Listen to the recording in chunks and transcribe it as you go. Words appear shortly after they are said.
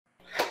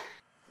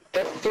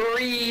The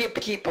three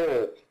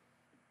people.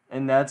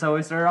 And that's how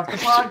we start off the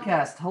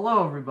podcast.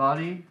 Hello,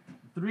 everybody.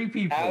 Three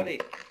people. Howdy.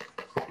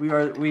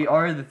 We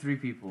are the three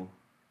people.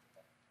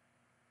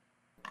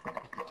 I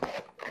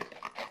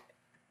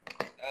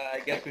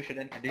guess we should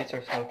introduce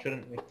ourselves,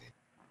 shouldn't we?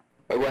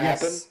 Wait, what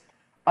happened?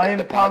 I am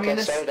the podcast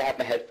Communist. started to have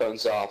my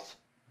headphones off.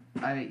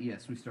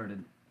 Yes, we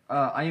started.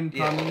 I am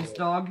Yeah. Communist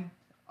Dog.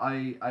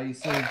 I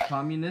say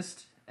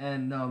Communist,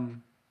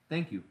 and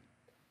thank you.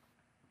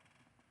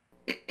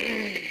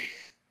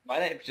 My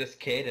name's just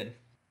Caden.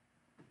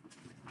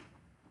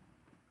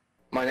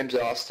 My name's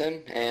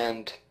Austin,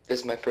 and this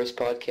is my first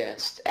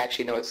podcast.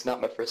 Actually, no, it's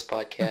not my first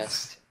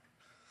podcast.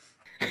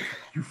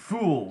 You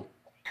fool!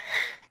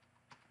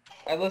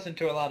 I listen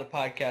to a lot of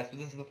podcasts, but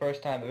this is the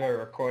first time I've ever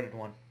recorded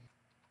one.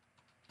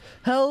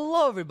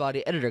 Hello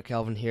everybody, Editor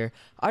Calvin here.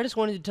 I just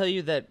wanted to tell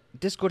you that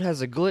Discord has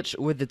a glitch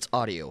with its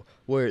audio,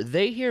 where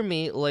they hear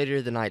me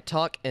later than I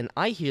talk, and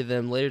I hear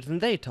them later than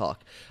they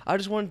talk. I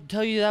just wanted to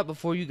tell you that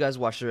before you guys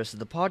watch the rest of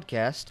the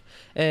podcast,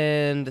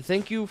 and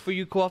thank you for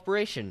your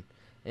cooperation.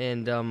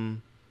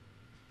 And,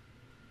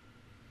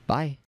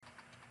 bye.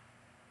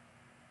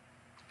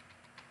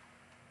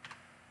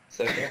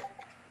 So here,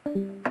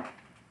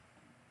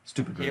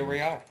 Stupid. here we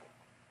are.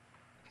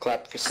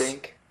 Clap for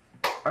sync.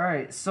 All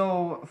right.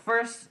 So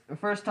first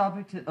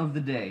topic of the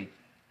day.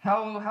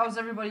 How's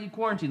everybody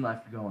quarantine life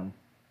going?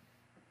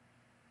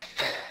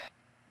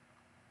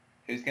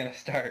 Who's gonna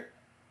start?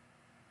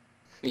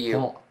 You.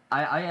 Well,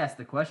 I asked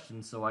the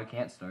question, so I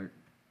can't start.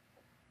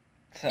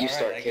 You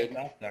start, I guess Caden.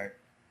 I'll start.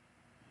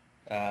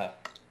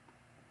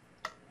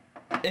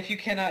 If you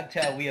cannot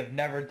tell, we have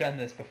never done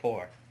this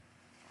before.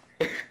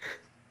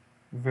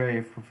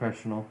 Very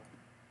professional.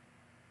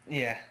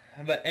 Yeah,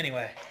 but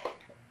anyway.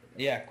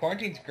 Yeah,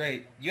 quarantine's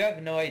great. You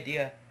have no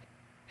idea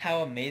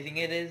how amazing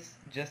it is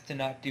just to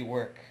not do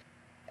work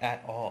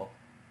at all.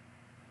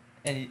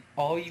 And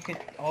all you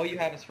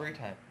have is free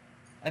time.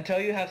 Until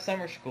you have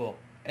summer school,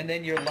 and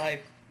then your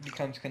life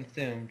becomes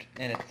consumed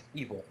and it's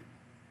evil.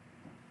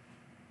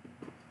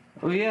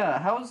 Oh yeah,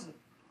 how's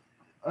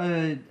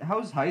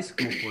high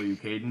school for you,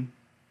 Caden?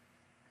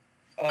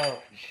 Oh,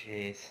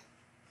 jeez.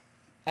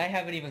 I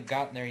haven't even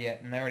gotten there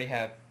yet, and I already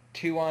have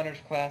 2 honors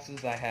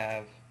classes.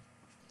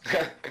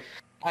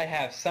 I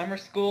have summer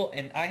school,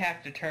 and I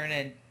have to turn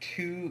in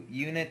 2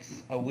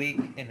 units a week,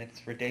 and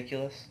it's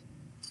ridiculous.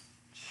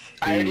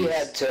 I already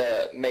had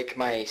to make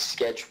my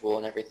schedule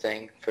and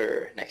everything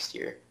for next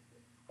year.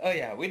 Oh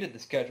yeah, we did the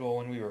schedule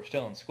when we were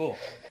still in school.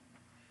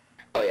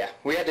 Oh yeah,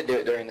 we had to do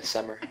it during the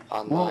summer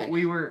Well, online.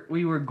 we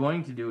were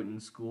going to do it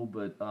in school,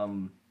 but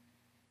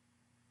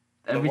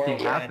everything world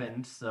ended.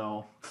 happened,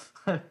 so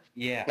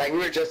Yeah. Like we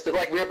were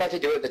about to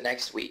do it the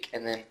next week,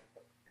 and then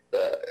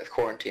the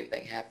quarantine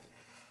thing happened.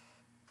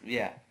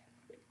 Yeah.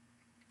 the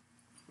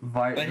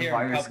But here in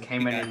virus public,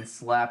 came we in got and it.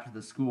 slapped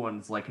the school, and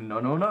it's like,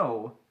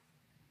 no.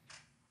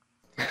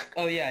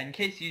 Oh yeah, in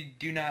case you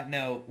do not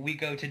know, we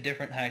go to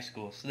different high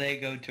schools. So they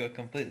go to a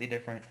completely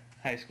different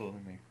high school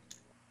than me.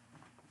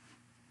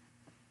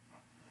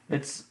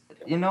 It's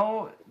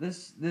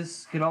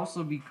this could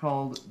also be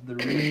called the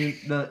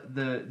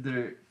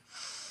reunited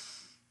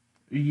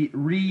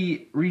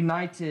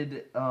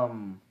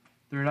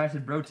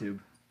BroTube.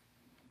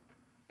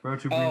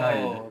 BroTube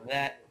Oh,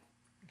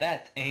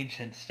 that's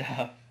ancient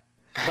stuff.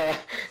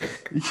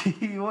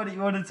 Reunited. What do you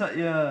want to tell?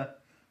 Yeah,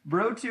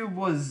 BroTube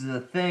was a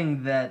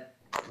thing that.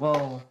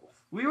 Well,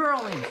 we were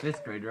only in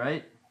 5th grade,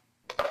 right?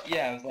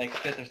 Yeah, it was like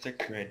 5th or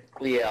 6th grade.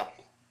 Yeah.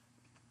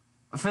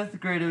 5th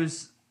grade, it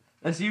was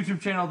this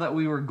YouTube channel that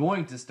we were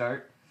going to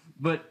start,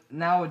 but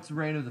now it's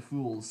Reign of the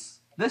Fools.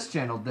 This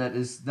channel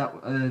this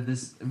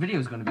video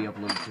is going to be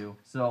uploaded to.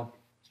 So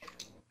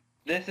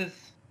This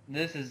is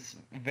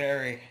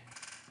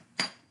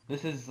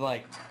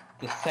like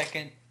the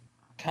second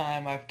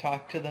time I've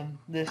talked to them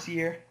this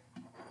year.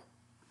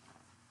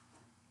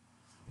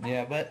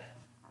 Yeah, but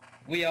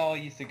we all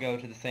used to go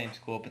to the same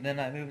school, but then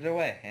I moved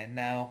away, and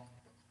now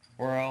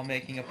we're all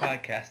making a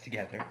podcast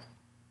together.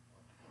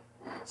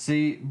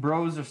 see,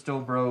 bros are still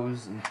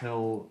bros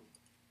until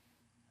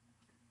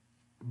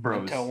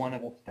Until one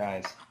of us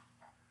dies.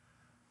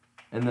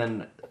 and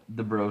then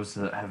the bros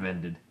have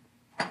ended.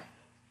 All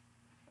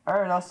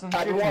right, Austin.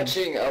 I've been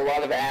watching a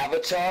lot of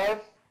Avatar.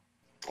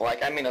 A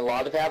lot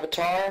of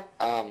Avatar.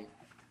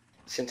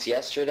 Since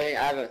yesterday,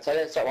 I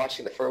didn't start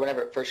watching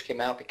whenever it first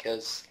came out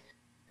because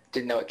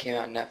didn't know it came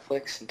out on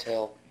Netflix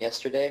until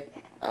yesterday.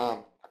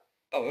 Oh,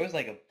 it was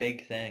like a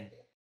big thing.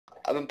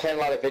 I've been playing a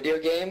lot of video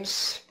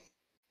games,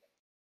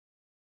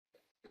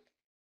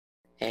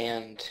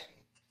 and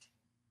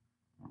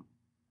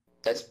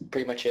that's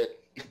pretty much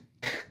it.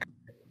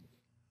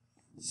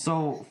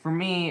 So for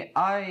me,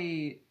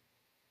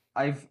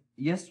 I've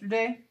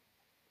yesterday.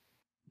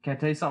 Can I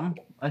tell you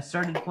something? I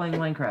started playing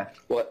Minecraft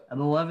What? at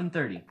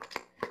 11:30.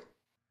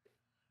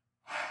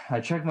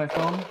 I checked my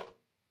phone.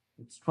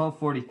 It's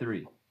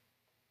 12:43.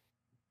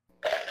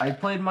 I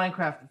played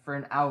Minecraft for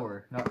an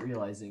hour, not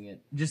realizing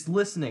it, just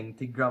listening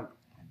to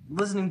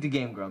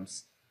Game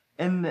Grumps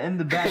in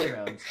the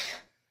background.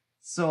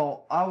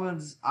 So I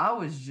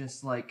was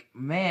just like,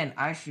 man,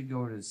 I should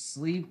go to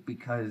sleep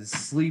because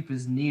sleep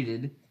is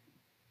needed.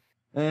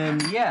 And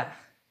yeah,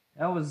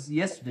 that was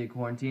yesterday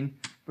quarantine.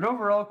 But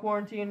overall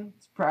quarantine,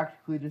 it's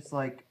practically just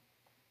like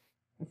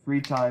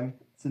free time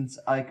since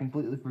I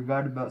completely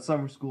forgot about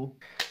summer school.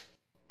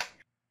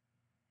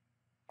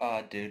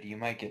 Dude, you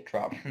might get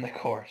dropped from the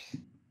course.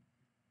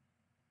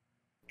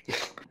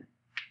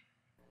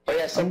 Oh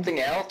yeah, something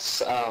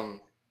else.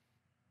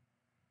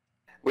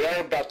 We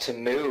are about to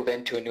move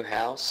into a new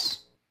house.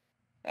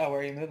 Oh, where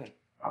are you moving?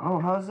 Oh,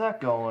 how's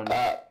that going?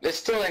 It's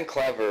still in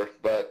Clever,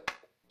 but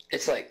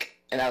it's like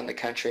out in the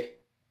country.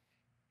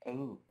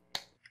 Ooh.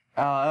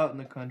 Out in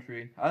the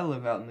country. I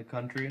live out in the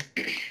country,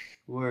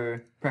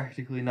 where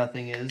practically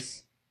nothing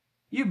is.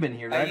 You've been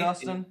here, right, used to.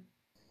 Austin?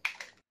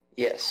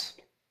 Yes.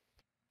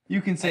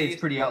 You can I say it's used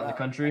to pretty live out in the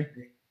country.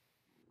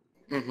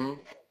 Mm-hmm.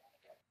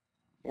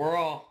 We're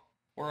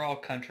all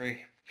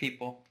country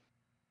people.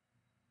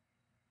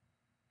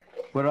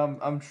 But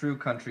I'm true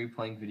country,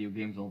 playing video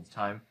games all the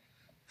time.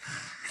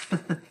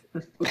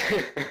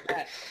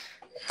 That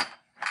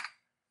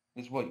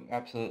is what you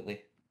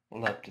absolutely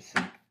love to see.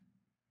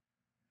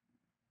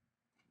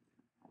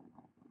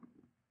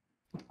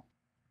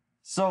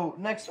 So,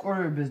 next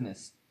order of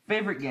business.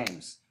 Favorite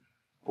games.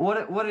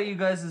 What are you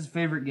guys'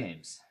 favorite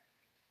games?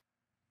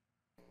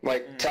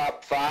 Like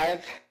top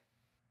 5?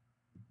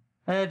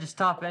 Just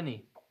top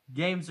any.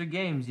 Games are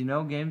games, you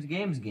know? Games.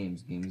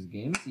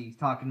 You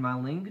talking my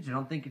language? I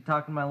don't think you're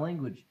talking my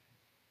language.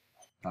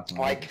 Talking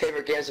my Like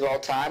favorite games of all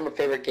time or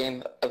favorite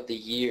game of the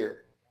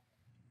year?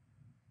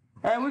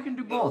 language. We can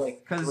do both,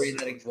 Like three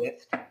that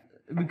exist.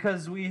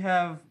 because we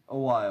have a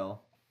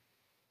while.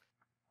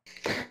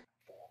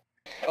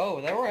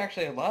 Oh, there were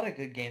actually a lot of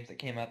good games that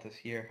came out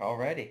this year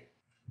already.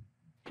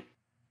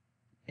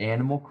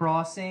 Animal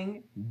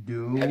Crossing,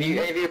 Doom. Have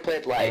you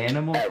played like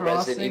Animal Resident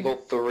Crossing? Evil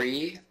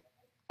 3?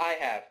 I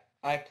have.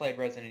 I played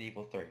Resident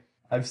Evil 3.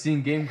 I've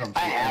seen Game Grumps.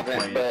 I haven't,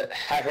 play it. but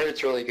I heard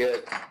it's really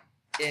good.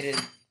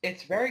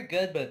 It's very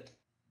good, but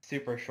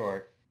super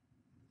short.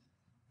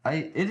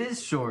 It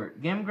is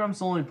short. Game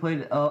Grumps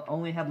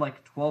only had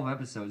like 12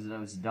 episodes and I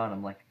was done.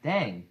 I'm like,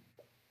 dang.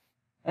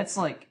 That's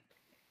like,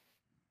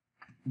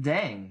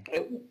 dang.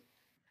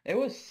 It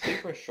was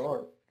super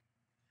short.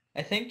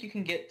 I think you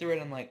can get through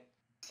it in like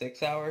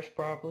 6 hours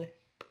probably.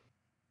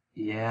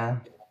 Yeah.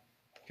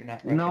 If you're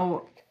not You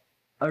know,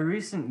 a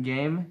recent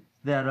game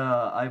that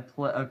I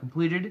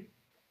completed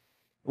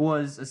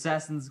was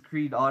Assassin's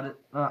Creed not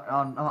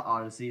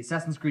Odyssey,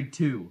 Assassin's Creed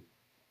 2.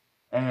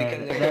 And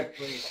because that,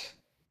 it's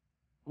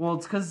well,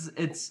 it's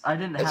because I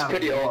didn't It's a have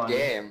pretty old one.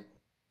 game.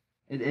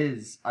 It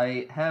is.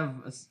 I have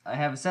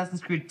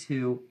Assassin's Creed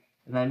 2,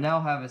 and I now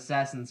have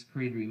Assassin's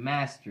Creed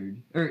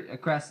Remastered, or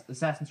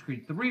Assassin's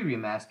Creed 3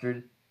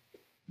 Remastered.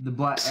 The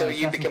black. So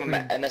you Assassin's become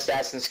Creed- an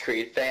Assassin's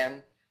Creed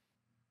fan?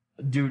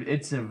 Dude,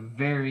 it's a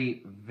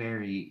very,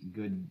 very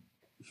good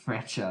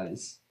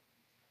franchise.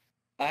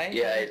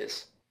 Yeah, it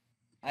is.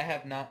 I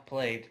have not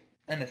played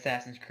an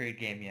Assassin's Creed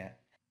game yet.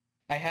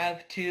 I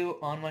have 2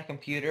 on my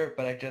computer,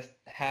 but I just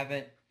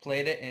haven't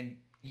played it, and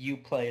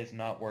Uplay is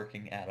not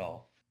working at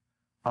all.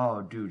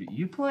 Oh, dude,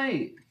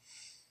 Uplay.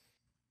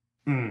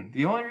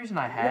 The only reason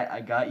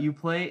I got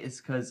Uplay is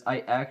because I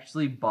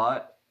actually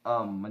bought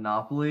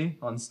Monopoly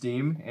on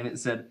Steam, and it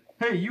said,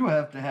 "Hey, you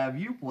have to have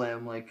Uplay."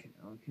 I'm like,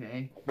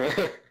 okay.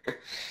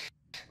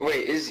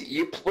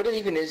 Wait, what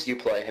even is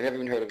Uplay? I've never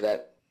even heard of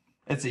that.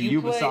 It's a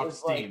Uplay Ubisoft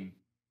is like- Steam.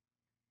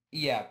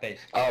 Yeah,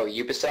 basically. Oh,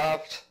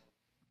 Ubisoft?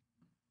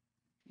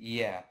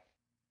 Yeah.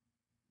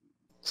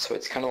 So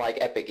it's kind of like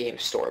Epic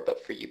Games Store,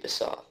 but for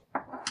Ubisoft.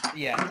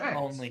 Yeah, Correct.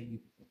 only.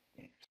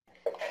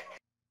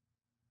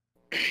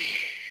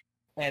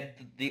 And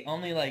the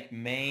only like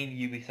main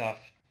Ubisoft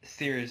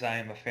series I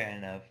am a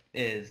fan of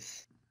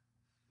is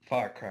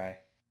Far Cry.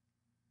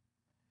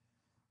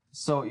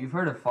 So you've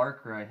heard of Far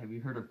Cry? Have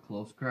you heard of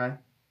Close Cry?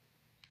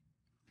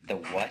 The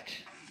what?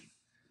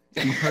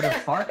 You've heard of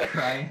Far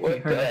Cry? Have you What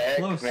heard the of heck,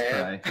 Close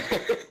man?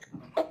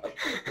 Cry?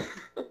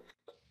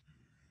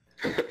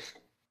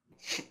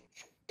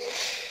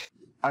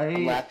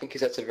 I'm laughing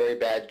because that's a very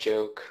bad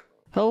joke.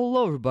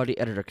 Hello, everybody.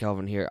 Editor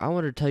Calvin here. I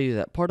wanted to tell you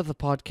that part of the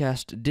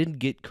podcast did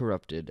get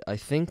corrupted. I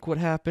think what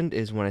happened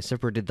is when I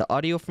separated the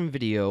audio from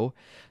video,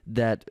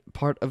 that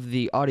part of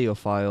the audio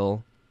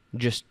file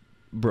just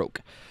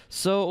broke.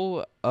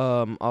 So,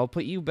 I'll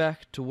put you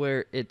back to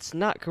where it's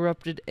not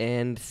corrupted,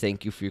 and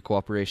thank you for your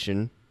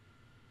cooperation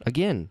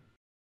again.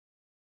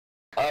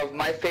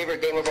 My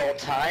favorite game of all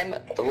time,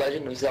 The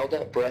Legend of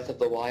Zelda: Breath of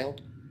the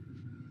Wild.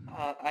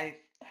 I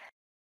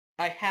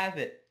have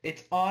it.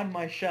 It's on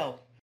my shelf.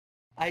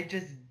 I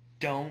just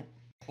don't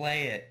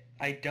play it.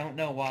 I don't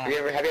know why. Have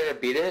you ever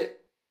beat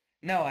it?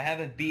 No, I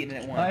haven't beaten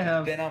it once. I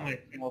have. It's been on my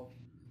shelf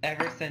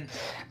ever since.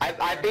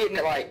 I've beaten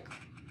it like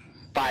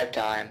 5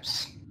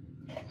 times.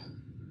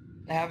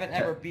 I haven't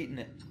ever beaten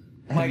it.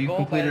 Have you goal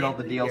by completed the all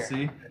end the of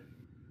year, DLC?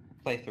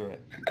 play through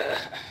it.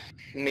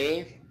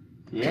 Me?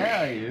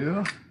 Yeah,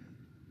 you.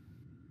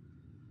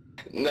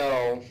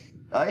 No.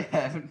 I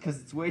haven't because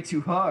it's way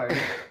too hard.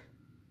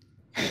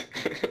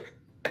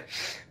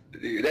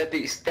 Dude, that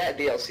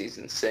DLC is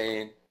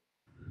insane.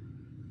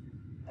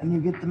 And you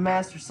get the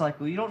Master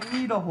Cycle. You don't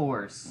need a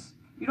horse.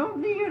 You don't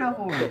need a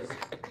horse.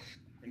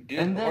 Dude,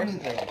 And then-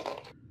 horses are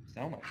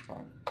so much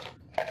fun.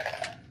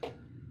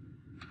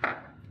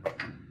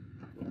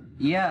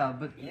 Yeah,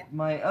 but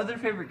my other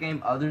favorite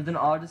game other than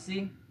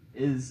Odyssey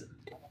is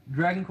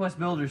Dragon Quest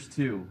Builders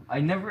 2. I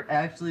never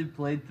actually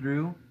played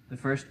through the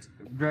first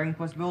Dragon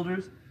Quest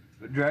Builders,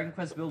 but Dragon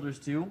Quest Builders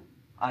 2,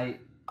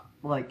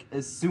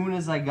 as soon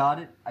as I got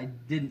it, I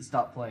didn't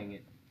stop playing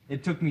it.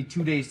 It took me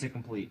 2 days to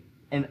complete,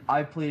 and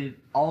I played it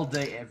all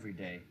day, every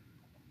day.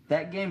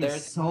 That game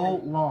is so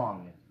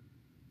long.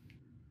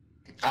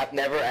 I've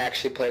never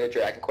actually played a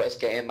Dragon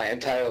Quest game in my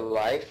entire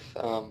life.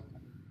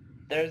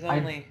 There's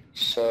only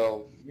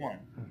So one.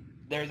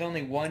 There's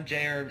only one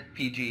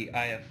JRPG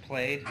I have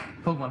played,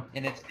 Pokemon.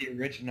 and it's the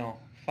original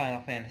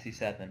Final Fantasy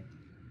VII.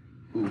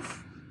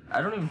 Oof.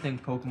 I don't even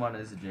think Pokemon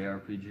is a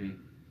JRPG.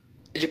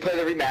 did you play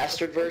the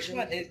remastered version?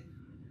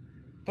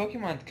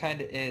 Pokemon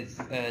kind of is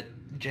a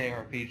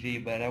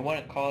JRPG, but I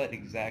wouldn't call it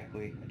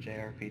exactly a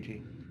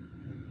JRPG.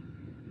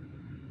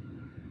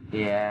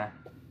 Yeah.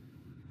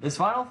 Is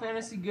Final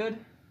Fantasy good?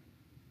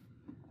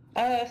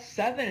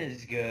 7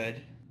 is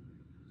good.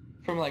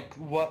 From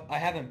what I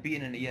haven't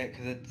beaten it yet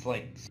because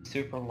it's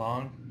super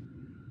long,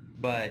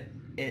 but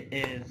it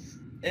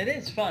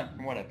is fun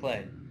from what I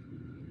played.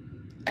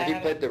 Have you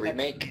played the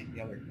remake?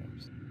 The other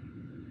games.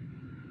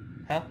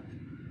 Huh?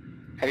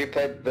 Have you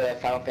played the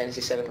Final Fantasy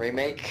VII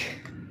remake?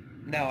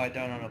 No, I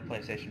don't own a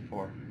PlayStation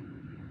 4.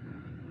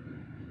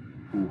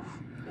 Oof.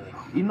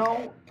 You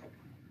know,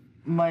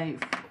 my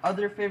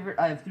other favorite,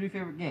 I have 3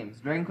 favorite games.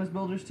 Dragon Quest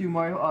Builders 2,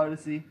 Mario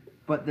Odyssey,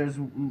 but there's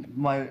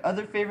my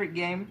other favorite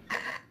game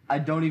I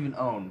don't even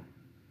own,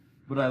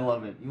 but I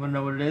love it. You wanna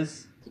know what it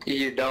is?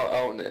 You don't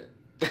own it.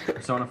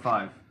 Persona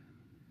 5.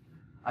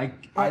 I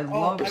Oh,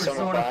 love Persona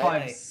Persona 5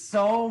 5.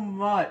 so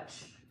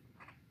much.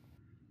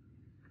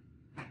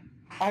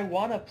 I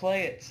want to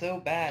play it so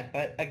bad,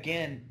 but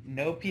again,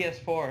 no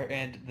PS4,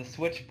 and the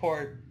Switch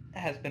port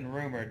has been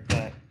rumored,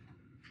 but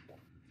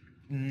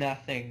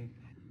nothing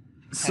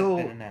has been So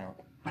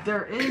announced.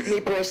 there is Me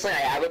personally, I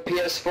have a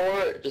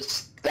PS4.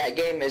 Just that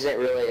game isn't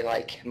really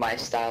my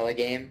style of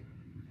game.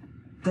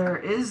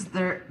 there's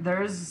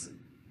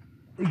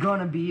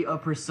gonna be a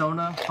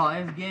Persona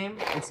 5 game.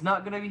 It's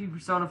not gonna be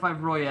Persona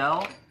 5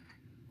 Royale.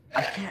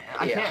 I can't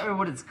remember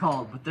what it's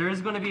called, but there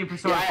is gonna be a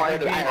Persona Yeah, I 5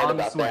 heard game on the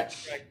about that.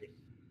 Switch.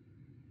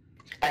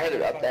 I heard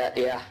about that.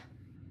 Yeah.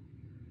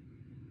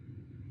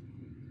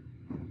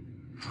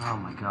 Oh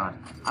my god.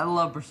 I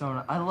love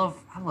Persona. I love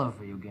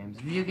video games.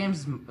 Video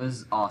games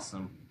is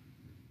awesome.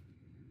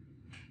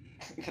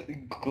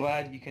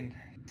 Glad you can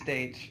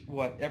state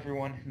what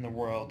everyone in the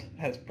world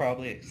has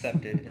probably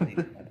accepted in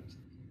these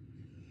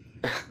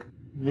times.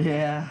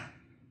 Yeah.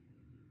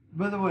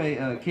 By the way,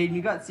 Caden,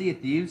 you got Sea of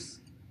Thieves?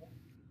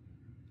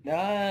 No,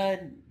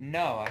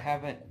 I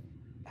haven't.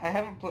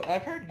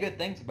 I've heard good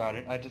things about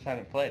it. I just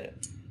haven't played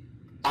it.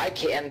 I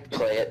can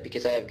play it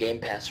because I have Game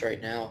Pass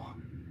right now.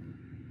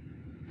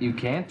 You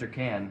can't or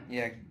can?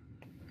 Yeah,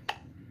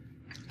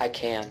 I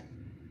can.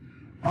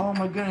 Oh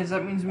my goodness,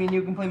 that means me and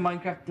you can play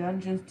Minecraft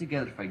Dungeons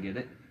together if I get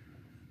it.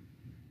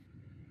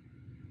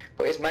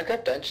 Wait, is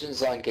Minecraft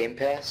Dungeons on Game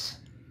Pass?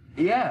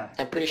 Yeah.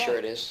 I'm pretty sure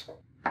it is.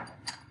 I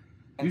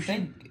You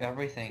think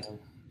everything.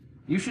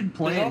 You should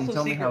play There's it and also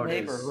tell me Secret how it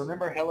Neighbor. is.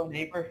 Remember Hello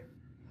Neighbor?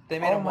 They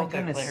made Oh a my multiplayer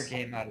goodness.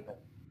 game out of it.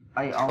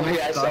 I Oh almost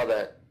yeah, I saw got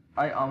that.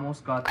 I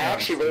almost got that I on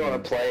actually really Steam.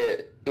 want to play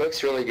it. It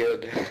looks really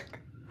good.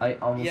 I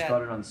almost Yeah,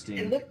 got it on It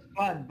Steam. looks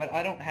fun, but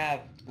I don't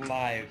have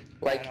live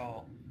Like- at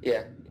all.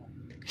 Yeah.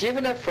 If you have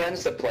enough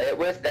friends to play it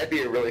with, that'd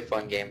be a really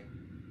fun game.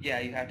 Yeah,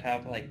 you have to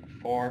have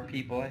 4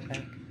 people, I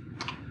think.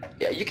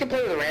 Yeah, you can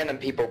play with random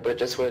people, but it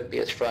just wouldn't be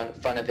as fun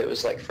if it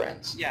was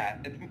friends. Yeah,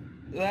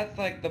 that's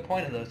the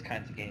point of those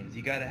kinds of games.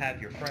 You gotta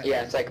have your friends.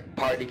 Yeah, it's like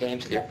party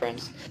games with your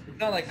friends. It's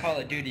not like Call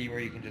of Duty where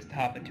you can just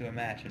hop into a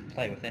match and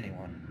play with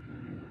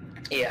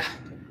anyone. Yeah.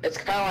 It's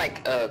kind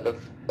of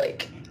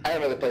I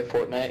don't really play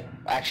Fortnite.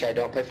 Actually, I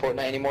don't play Fortnite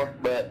anymore,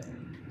 but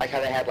like how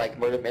they had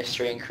Murder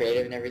Mystery and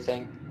Creative and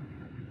everything.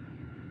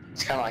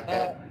 It's kind of like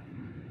that.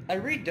 I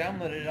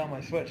re-downloaded it on my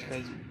Switch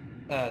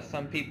because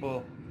some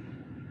people,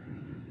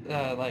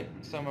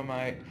 some of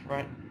my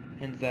friends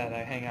that I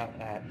hang out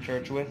at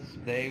church with,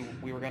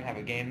 we were gonna have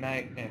a game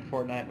night, and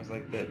Fortnite was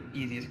the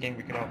easiest game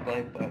we could all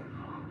play, but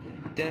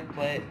didn't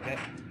play it.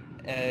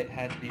 It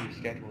had to be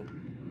rescheduled.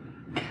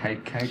 Can I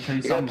tell you You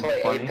gotta something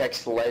play funny?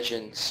 Apex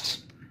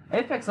Legends.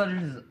 Apex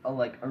Legends is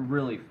a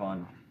really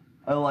fun.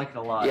 I like it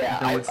a lot. Yeah,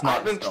 though it's not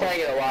I've been stealth.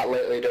 playing it a lot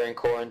lately during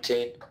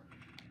quarantine.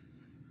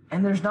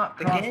 And there's not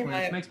The game crossplay,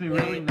 I which makes me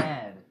played- really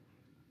mad.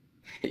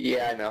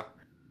 Yeah, I know.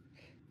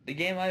 The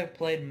game I have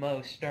played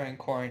most during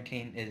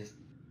quarantine is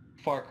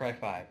Far Cry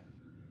 5.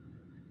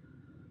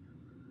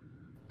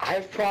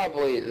 I've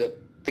probably the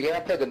game I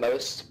played the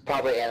most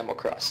probably Animal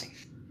Crossing.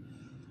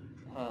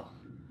 Oh.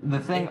 The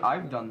thing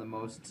I've done the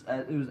most,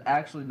 it was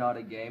actually not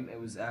a game, it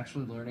was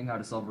actually learning how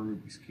to solve a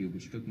Rubik's Cube,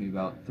 which took me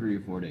about 3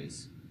 or 4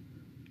 days.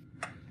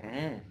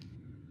 Mm.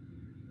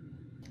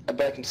 I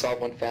bet I can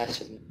solve one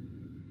faster than.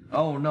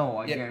 Oh no,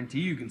 I Yeah.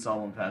 guarantee you can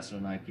solve one faster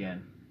than I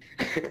can.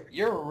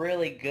 You're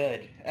really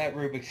good at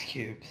Rubik's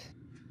Cubes.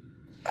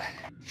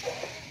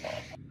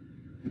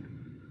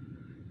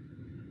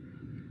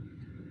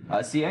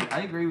 See, I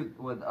agree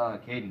with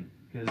Caden,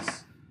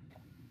 because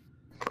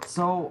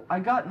so I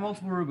got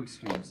multiple Rubik's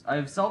cubes.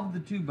 I've solved the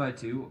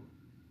 2x2.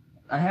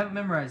 I haven't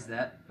memorized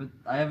that, but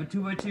I have a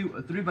 2x2,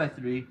 a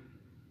 3x3,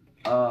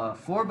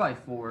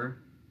 4x4,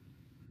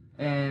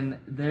 and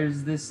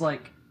there's this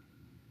like,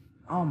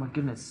 oh my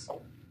goodness,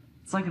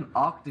 it's like an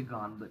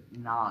octagon, but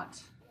not.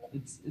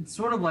 It's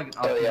sort of like an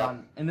Oh, yeah.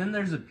 octagon, and then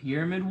there's a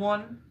pyramid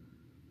one.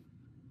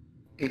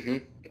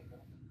 Mhm.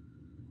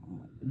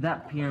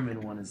 That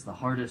pyramid one is the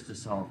hardest to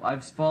solve.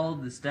 I've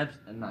followed the steps,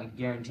 and I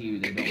guarantee you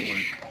they don't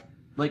work.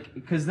 Like,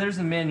 because there's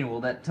a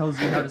manual that tells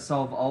you how to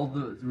solve all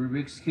the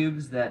Rubik's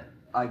Cubes that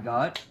I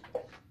got.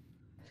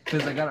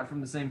 Because I got it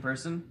from the same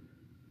person.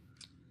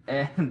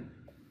 And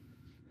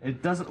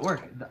it doesn't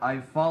work. I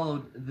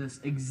followed this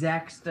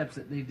exact steps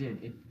that they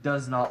did. It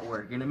does not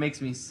work. And it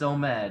makes me so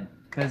mad.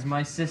 Because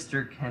my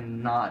sister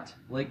cannot,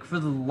 like, for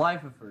the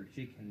life of her,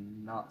 she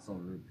cannot solve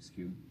a Rubik's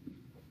Cube.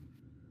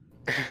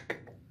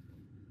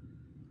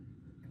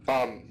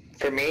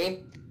 For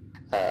me,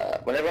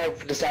 whenever I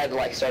decided to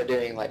like start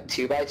doing like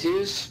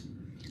 2x2s,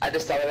 I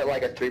just thought of it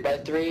like a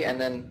 3x3, and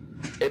then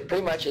it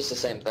pretty much is the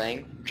same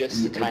thing,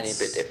 just a tiny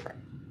bit different.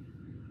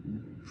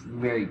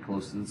 Very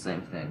close to the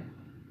same thing.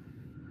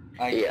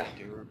 I Yeah. can't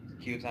do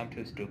Rubik's Cubes, I'm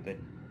too stupid.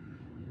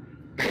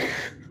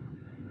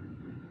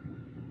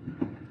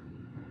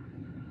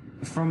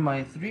 From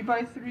my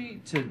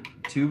 3x3 to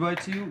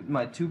 2x2,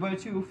 my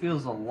 2x2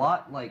 feels a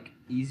lot like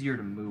easier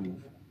to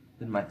move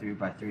than my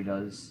 3x3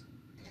 does.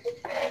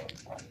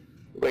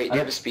 Wait, you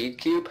have a speed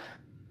cube?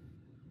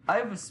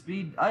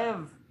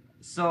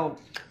 So,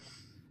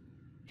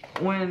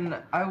 when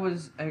I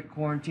was at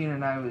quarantine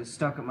and I was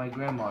stuck at my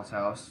grandma's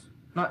house,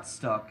 not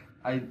stuck,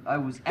 I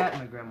was at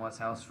my grandma's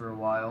house for a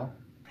while,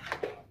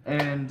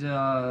 and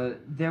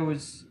there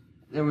was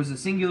a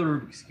singular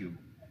Rubik's Cube.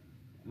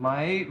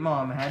 My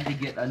mom had to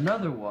get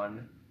another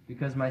one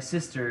because my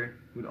sister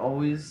would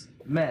always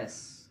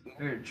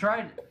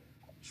try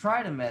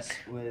to mess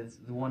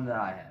with the one that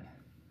I had.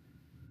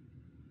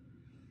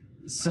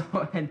 So,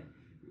 and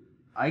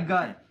I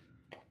got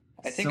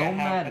I think so I have.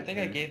 mad I at think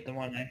I her. gave the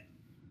one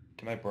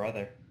to my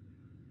brother.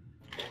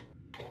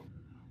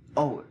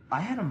 Oh, I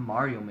had a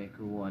Mario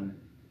Maker one,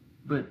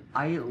 but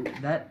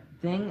that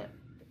thing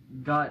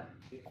got,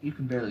 you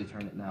can barely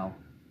turn it now.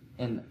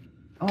 And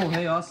oh,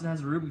 hey, Austin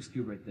has a Rubik's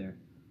Cube right there.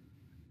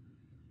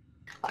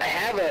 I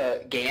have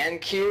a GAN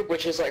cube,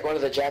 which is like one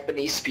of the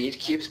Japanese speed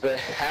cubes, but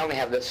I only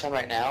have this one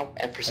right now,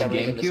 and for some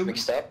reason it's GameCube?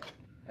 mixed up.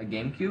 A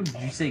GameCube?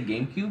 Did you say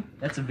GameCube?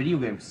 That's a video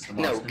game system.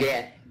 No,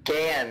 Austin.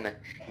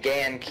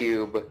 GAN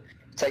cube.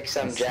 It's like I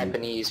some see.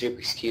 Japanese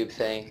Rubik's Cube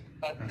thing.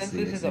 But I since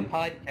see, this I is a see.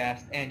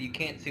 podcast and you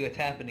can't see what's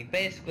happening,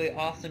 basically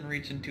Austin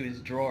reached into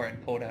his drawer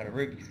and pulled out a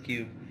Rubik's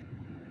Cube.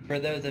 For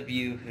those of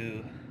you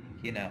who,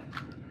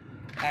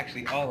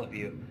 actually all of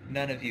you,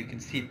 none of you can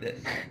see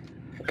this.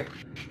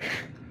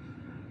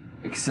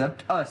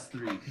 Except us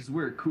three, because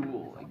we're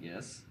cool, I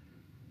guess.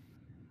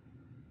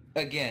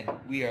 Again,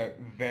 we are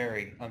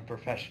very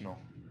unprofessional.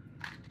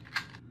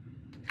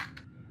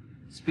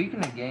 Speaking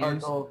of Our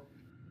games, goal,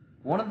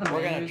 one of the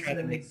we're main gonna try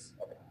to make. reasons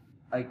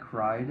I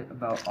cried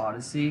about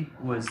Odyssey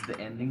was the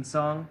ending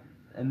song.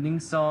 The ending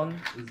song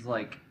is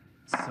like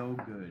so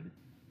good.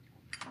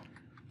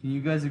 Can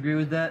you guys agree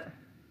with that?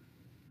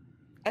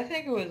 I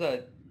think it was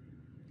a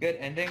good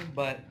ending,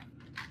 but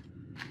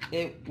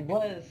it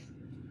was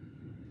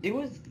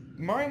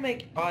Mario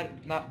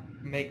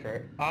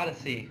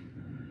Odyssey.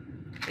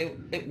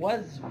 It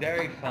was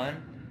very fun,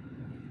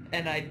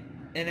 and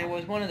it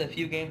was one of the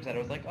few games that I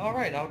was like, all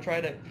right, I'll try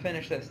to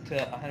finish this to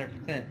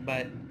 100%.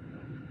 But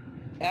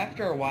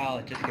after a while,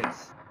 it just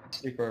gets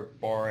super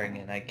boring,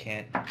 and I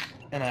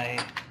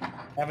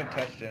haven't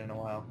touched it in a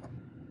while.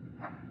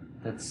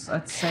 That's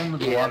the same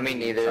with a Yeah, lot of me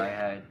games neither. I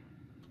had.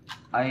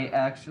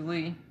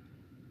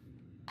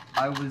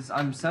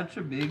 I'm such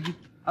a big.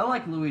 I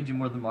like Luigi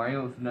more than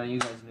Mario. If none of you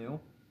guys knew,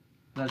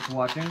 that's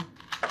watching.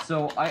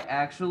 So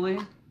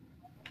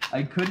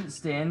I couldn't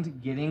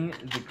stand getting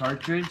the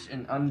cartridge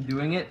and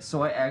undoing it.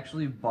 So I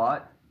actually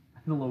bought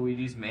the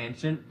Luigi's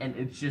Mansion, and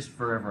it's just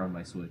forever on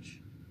my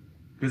Switch.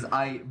 Because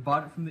I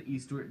bought it from the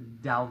eStore and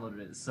downloaded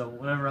it. So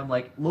whenever I'm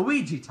like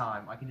Luigi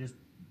time, I can just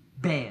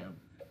bam.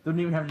 Don't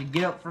even have to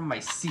get up from my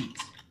seat.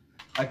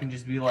 I can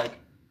just be like,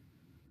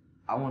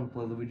 I want to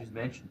play Luigi's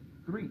Mansion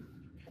 3.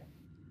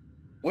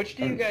 Which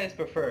do you guys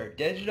prefer,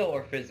 digital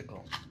or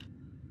physical?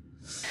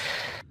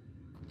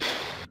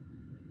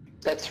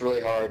 That's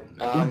really hard.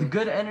 With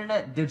good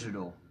internet,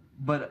 digital.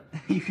 But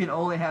you can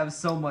only have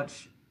so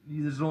much.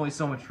 There's only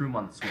so much room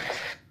on the Switch.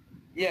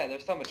 Yeah,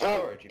 there's so much Well,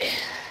 storage.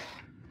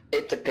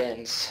 it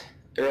depends.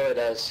 It really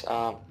does.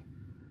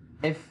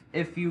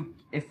 If you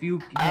I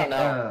don't can't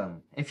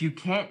know. if you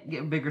can't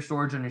get bigger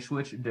storage on your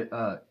Switch,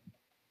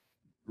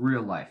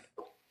 real life,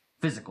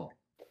 physical.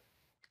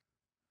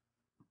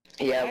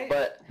 Yeah,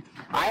 but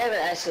I have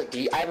an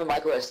SSD. I have a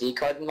micro SD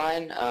card in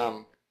mine.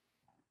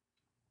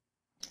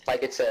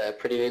 Like it's a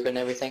pretty big and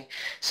everything,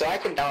 so I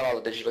can download all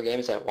the digital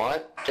games I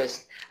want.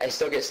 I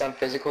still get some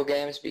physical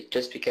games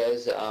just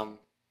because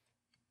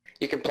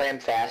you can play them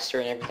faster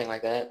and everything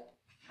like that.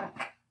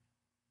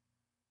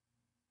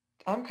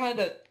 I'm kind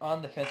of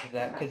on the fence with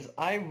that because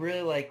I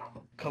really like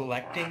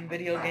collecting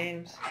video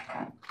games.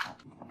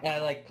 And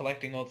I like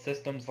collecting old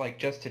systems. Like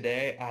just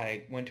today,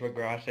 I went to a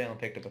garage sale and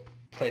picked up a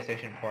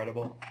PlayStation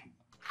Portable.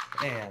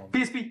 And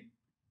PSP.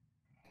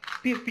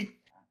 PSP.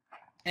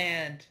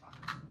 And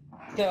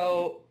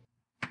so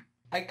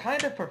I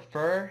kind of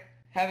prefer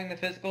having the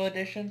physical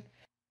edition.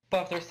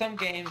 But if there's some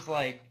games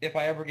like if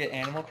I ever get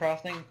Animal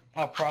Crossing,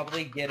 I'll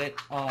probably get it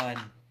on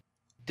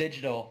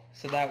digital,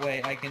 so that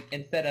way I can,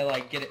 instead of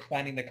like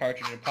finding the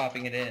cartridge and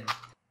popping it in,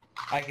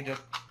 I can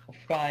just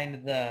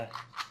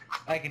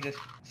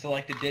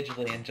select it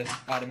digitally and just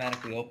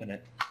automatically open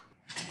it.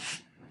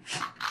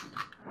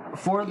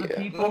 For the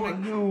people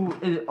who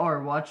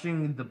are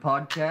watching the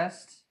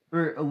podcast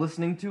or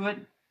listening to it,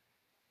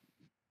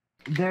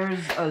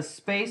 there's a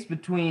space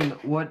between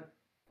what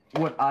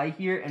I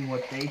hear and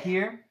what they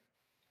hear.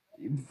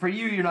 For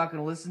you, you're not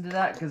gonna listen to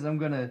that because I'm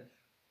gonna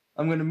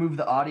move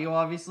the audio,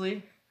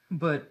 obviously.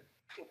 But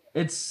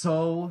it's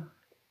going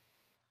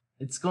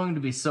to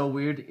be so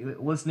weird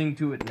listening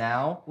to it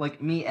now,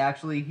 like me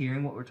actually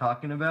hearing what we're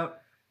talking about,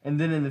 and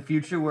then in the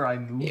future where I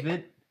move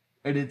it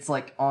and it's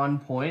like on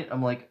point,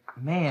 I'm like,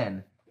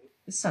 man,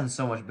 this sounds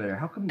so much better.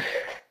 How come? It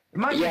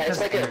might be it's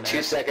like a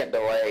 2-second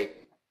delay.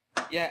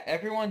 Yeah,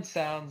 everyone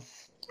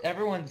sounds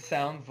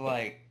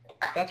like.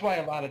 That's why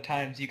a lot of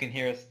times you can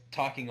hear us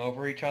talking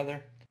over each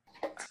other.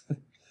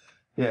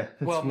 Yeah.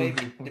 Well,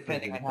 maybe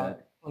depending on how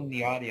clean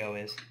the audio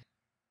is.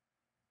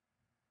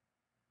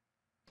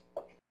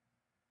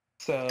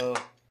 So,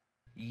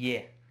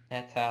 yeah,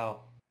 that's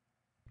how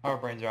our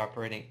brains are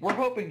operating. We're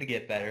hoping to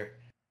get better.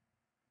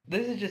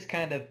 This is just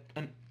kind of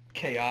a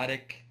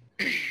chaotic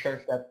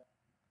first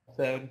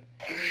episode.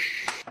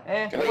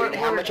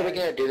 How much are we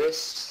gonna do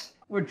this?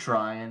 We're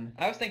trying.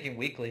 I was thinking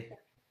weekly.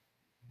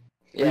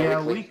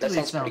 Yeah, weekly that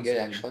sounds sounds pretty good,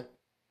 good. actually.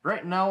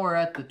 Right now we're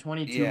at the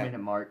 22-minute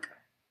mark.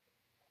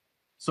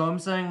 So I'm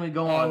saying we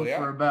go on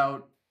for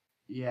about,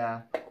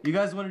 you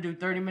guys want to do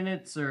 30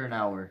 minutes or an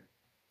hour?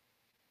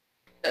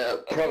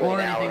 Probably or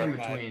an anything hour. in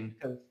between.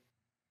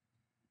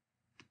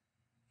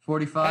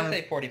 45? I'd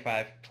say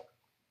 45.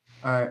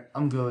 Alright,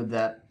 I'm good with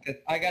that.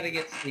 I gotta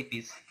get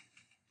sleepies.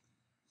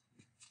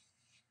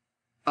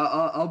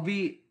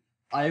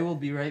 I will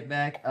be right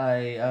back.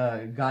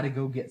 I gotta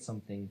go get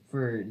something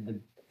for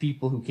the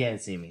people who can't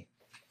see me.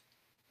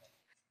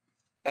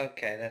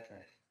 Okay, that's nice.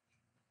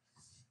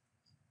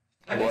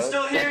 I can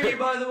still hear you,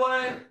 by the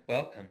way.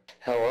 Welcome.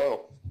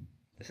 Hello.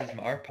 This is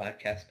our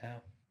podcast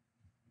now.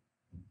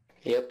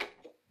 Yep.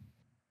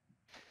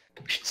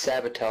 We should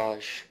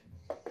sabotage.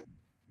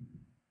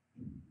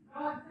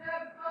 Not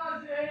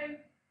sabotaging.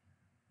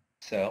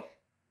 So,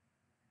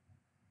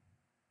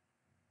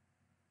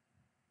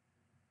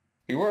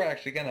 we were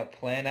actually gonna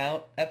plan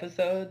out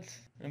episodes,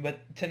 but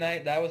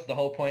tonight, that was the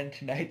whole point of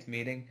tonight's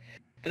meeting.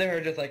 But they were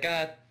just like,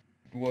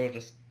 we'll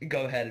just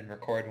go ahead and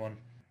record one.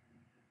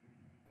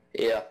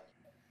 Yeah.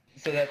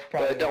 So that's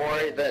probably... But don't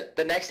worry,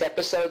 the next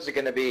episodes are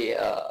gonna be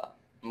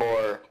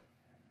more...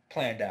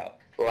 planned out.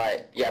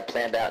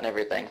 Planned out and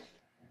everything.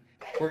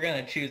 We're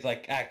gonna choose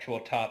like actual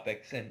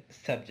topics and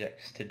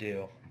subjects to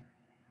do.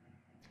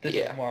 This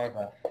is more of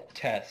a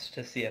test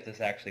to see if this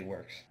actually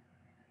works.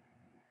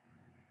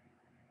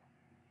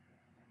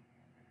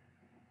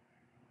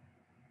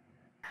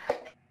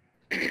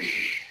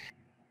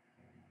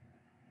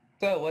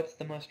 So, what's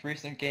the most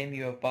recent game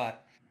you have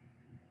bought?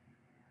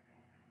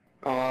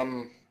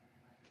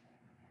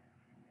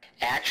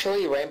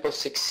 Actually, Rainbow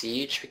Six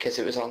Siege, because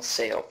it was on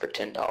sale for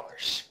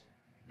 $10.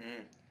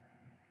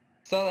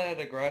 Saw that at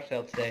a garage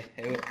sale today.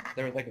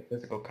 There was like a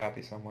physical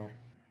copy somewhere.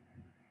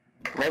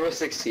 Rainbow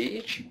Six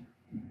Siege?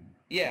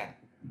 Yeah.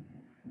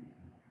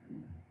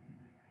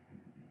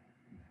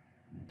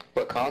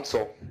 What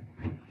console?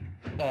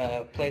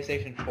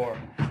 PlayStation 4.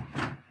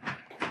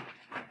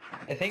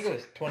 I think it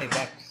was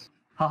 $20.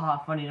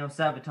 Haha, funny, no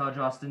sabotage,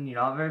 Austin. You're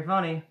not very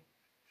funny.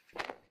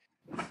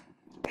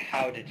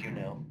 How did you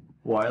know?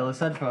 Wireless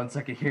headphones,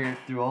 I could hear it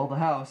through all the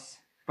house.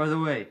 By the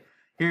way,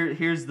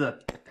 here's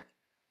the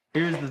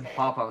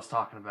pop I was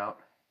talking about.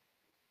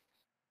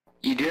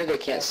 You do know they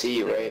can't see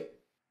you, right?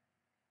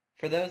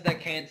 For those that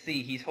can't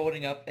see, he's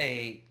holding up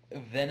a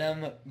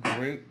Venom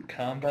Groot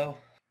combo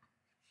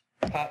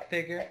pop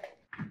figure.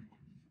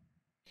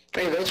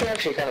 Hey, those are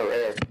actually kind of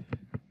rare.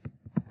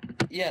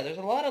 Yeah, there's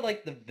a lot of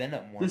like the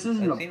Venom ones. This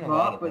isn't a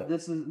prop, but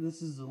this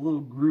is a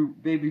little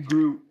Groot, baby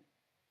Groot.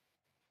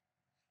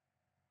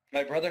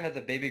 My brother has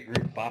a baby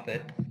Groot Bop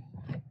It.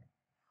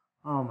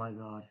 Oh my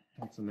god,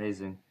 that's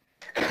amazing.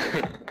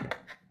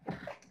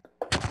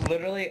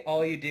 Literally,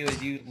 all you do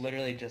is you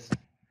literally just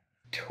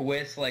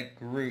twist like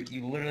Groot.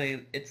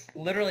 It's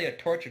literally a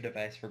torture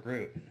device for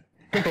Groot.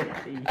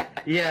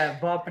 Yeah,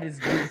 Bop It is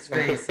Groot's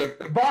face.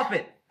 Bop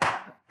It!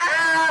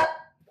 Ah!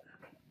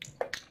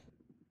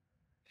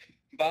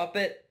 Bop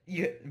It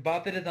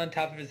is on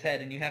top of his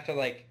head, and you have to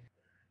like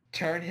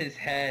turn his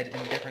head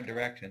in different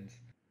directions.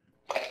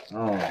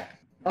 Oh.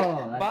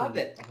 Oh, that's Bop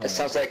It. That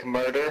sounds like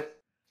murder.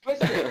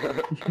 Twist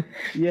it.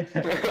 Yeah.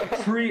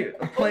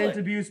 Plant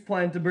abuse,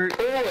 plant Pull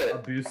it.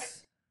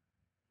 abuse.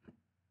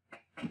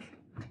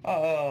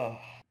 Oh,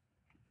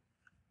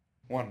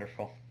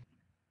 wonderful.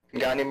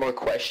 Got any more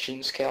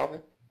questions,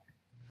 Calvin?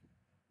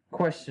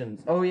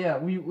 Questions. Oh yeah,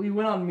 we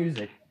went on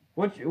music.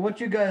 What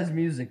you guys'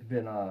 music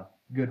been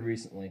good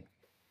recently?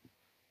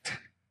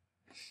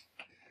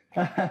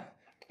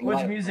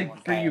 What's music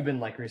for you been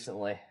like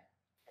recently?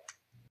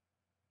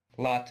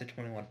 Lots of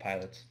 21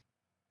 Pilots.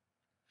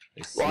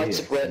 Lots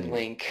of Red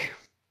Link.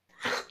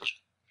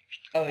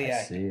 Oh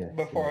yeah. see.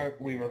 Before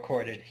we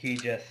recorded,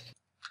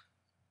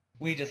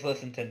 we just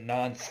listened to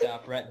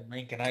non-stop Rhett and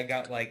Link, and I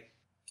got like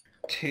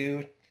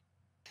 2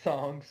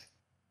 songs,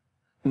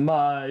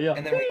 Maya.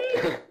 and then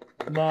we.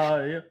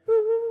 Maya.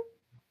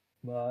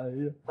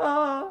 Maya.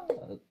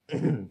 Oh yeah.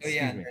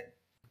 Excuse me.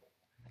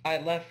 I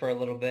left for a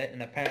little bit,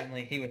 and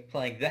apparently he was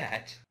playing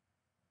that.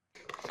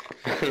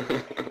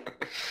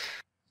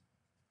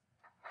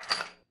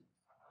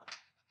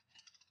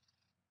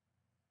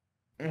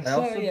 I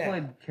So, also yeah.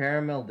 played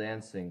Caramel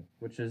Dancing,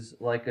 which is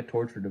like a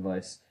torture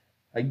device.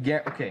 I'm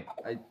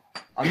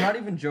not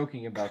even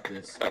joking about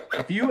this.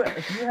 If you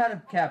had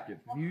a captive,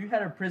 if you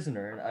had a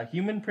prisoner, a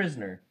human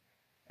prisoner,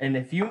 and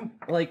if you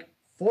like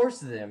force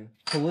them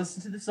to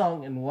listen to the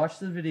song and watch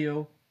the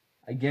video,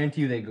 I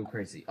guarantee you they go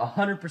crazy.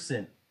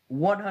 100%.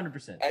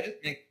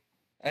 100%.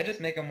 I just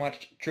make him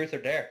watch Truth or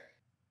Dare.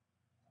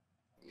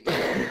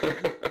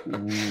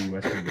 Ooh,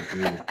 that's gonna be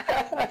good.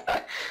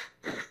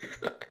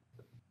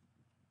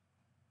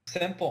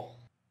 Simple.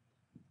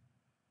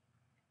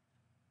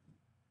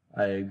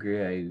 I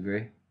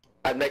agree.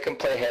 I'd make him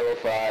play Halo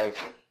 5.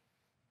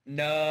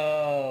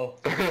 No.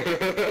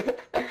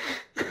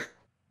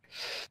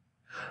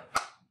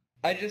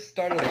 I just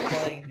started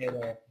playing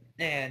Halo,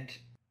 and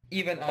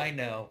even I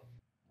know.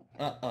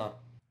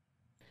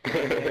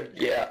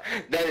 Yeah,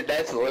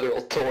 that's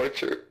literal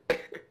torture.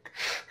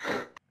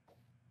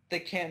 The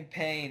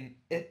campaign,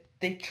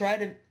 they try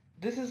to.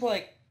 This was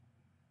like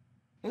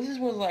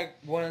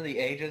one of the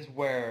ages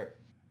where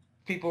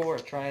people were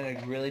trying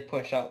to really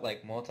push out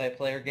like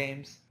multiplayer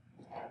games.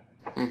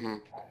 hmm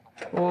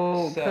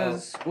Well, So-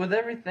 because with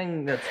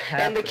everything that's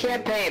And happening, the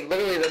campaign,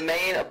 literally the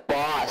main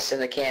boss in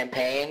the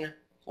campaign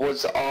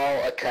was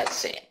all a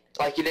cutscene.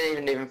 Like you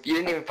didn't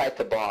even fight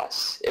the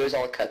boss. It was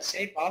all a cutscene.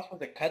 Hey, boss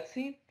was a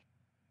cutscene.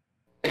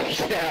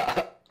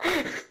 Yeah.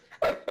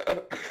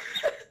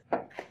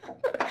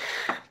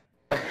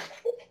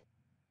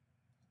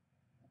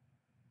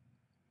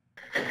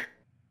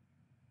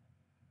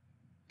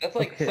 That's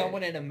like Okay.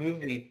 someone in a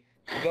movie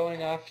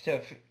going off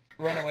to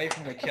run away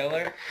from the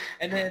killer,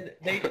 and then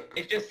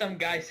it's just some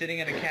guy sitting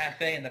in a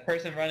cafe, and the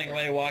person running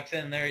away walks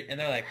in, and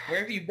they're like, "Where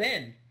have you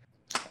been?"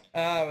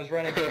 I was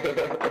running,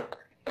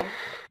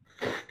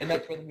 and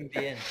that's where the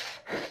movie ends.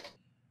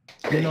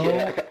 You know,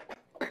 Yeah.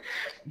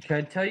 can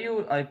I tell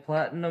you I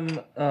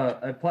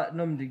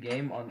platinumed the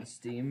game on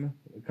Steam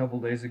a couple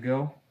days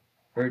ago,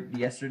 or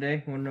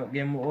yesterday when what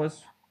game it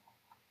was.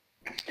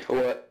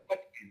 What?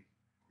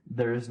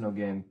 There is no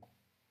game.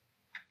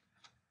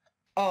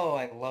 Oh,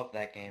 I love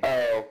that game.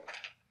 Oh.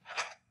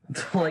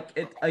 Like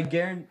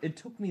it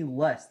took me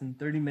less than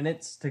 30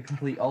 minutes to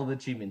complete all the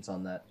achievements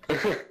on that.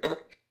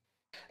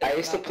 I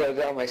used to play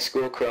that on my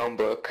school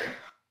Chromebook.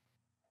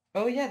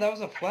 Oh yeah, that was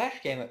a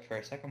Flash game at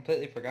first. I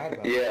completely forgot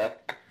about it. Yeah.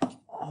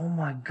 Oh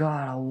my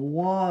god, I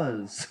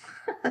was.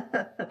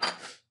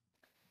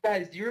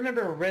 Guys, do you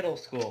remember Riddle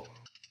School?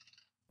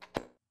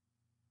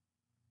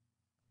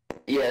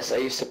 Yes, I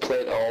used to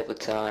play it all the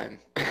time.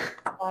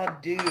 Oh,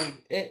 dude,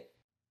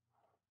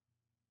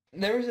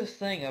 there was this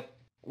thing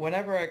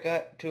whenever I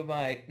got to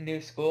my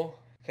new school,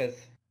 because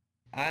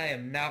I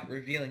am not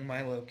revealing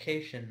my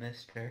location,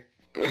 mister.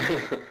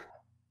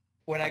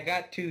 When I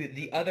got to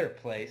the other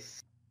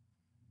place,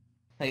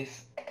 I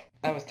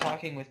was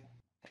talking with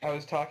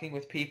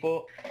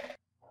people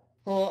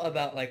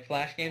about like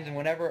Flash games, and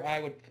whenever I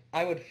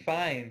would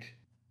find,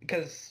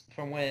 because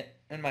from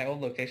in my old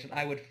location,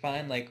 I would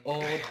find like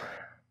old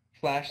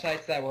Flash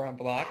sites that were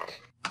unblocked,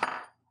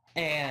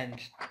 and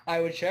I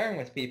would share them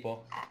with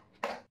people.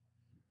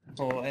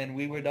 Oh, and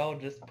we would all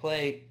just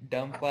play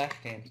dumb Flash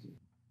games.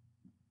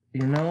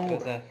 You know,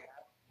 'Cause,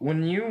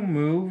 when you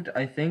moved,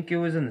 I think it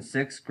was in the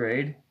 6th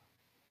grade.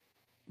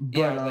 But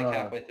yeah, I was like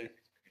halfway through.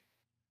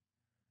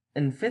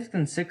 in 5th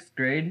and 6th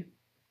grade,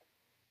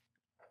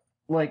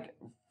 like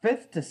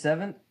 5th to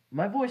 7th,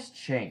 my voice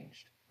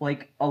changed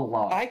like a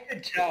lot. I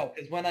could tell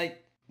because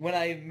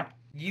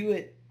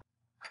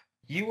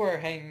you were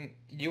hanging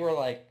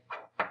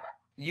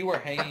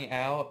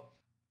out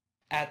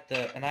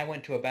and I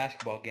went to a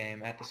basketball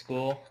game at the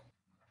school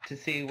to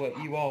see what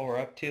you all were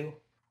up to,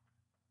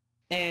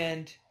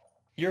 and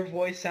your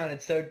voice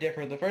sounded so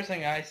different. The first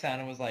thing I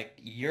sounded was like,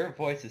 your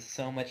voice is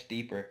so much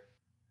deeper.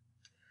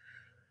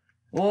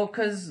 Well,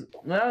 because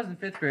when I was in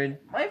 5th grade,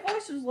 my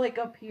voice was like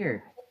up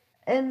here.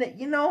 And,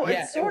 you know,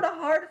 Yeah, it's sort of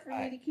hard for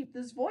me to keep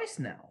this voice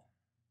now.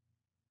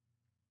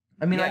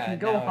 I mean, I Yeah, can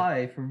go no.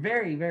 high for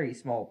very, very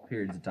small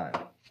periods of time.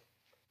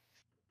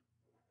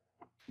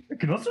 I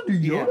can also do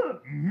Yeah.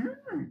 Yoda.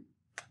 Mm.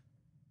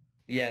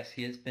 Yes,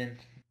 he has been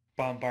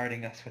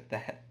bombarding us with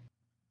that.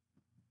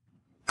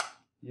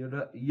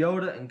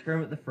 Yoda and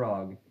Kermit the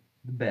Frog.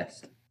 The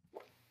best.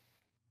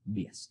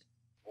 Best.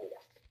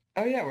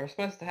 Oh yeah, we're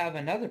supposed to have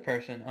another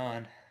person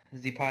on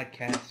the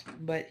podcast,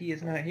 but he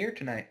is not here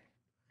tonight.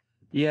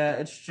 Yeah,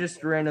 it's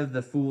just Reign of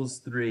the Fools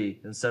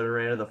 3 instead of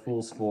Reign of the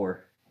Fools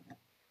 4.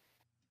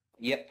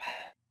 Yep.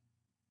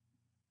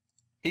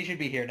 He should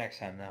be here next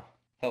time, though.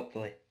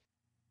 Hopefully.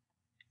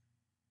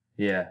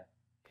 Yeah.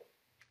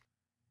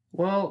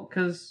 Well,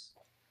 because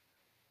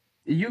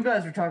you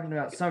guys were talking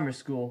about summer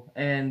school,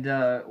 and,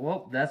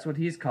 well, that's what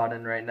he's caught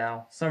in right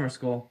now. Summer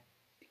school.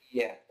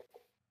 Yeah.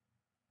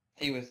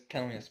 He was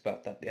telling us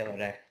about that the other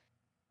day.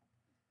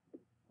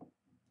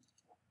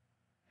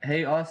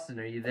 Hey, Austin,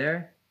 are you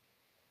there?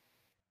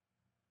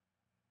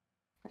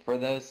 For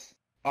those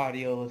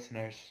audio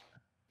listeners,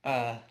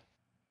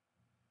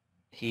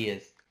 he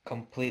is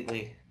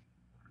completely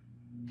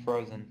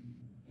frozen.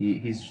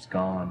 He's just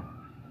gone.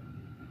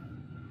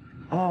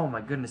 Oh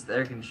my goodness, the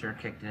air conditioner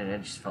kicked in and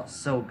it just felt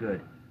so good.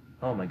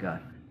 Oh my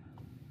god.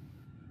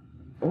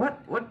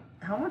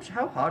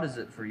 How hot is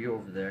it for you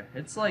over there?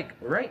 It's like,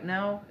 right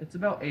now, it's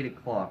about 8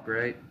 o'clock,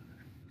 right?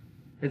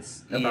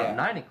 It's about Yeah.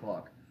 9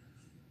 o'clock.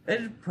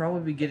 It'd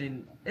probably be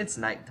getting, it's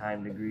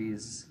nighttime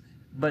degrees.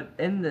 But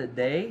in the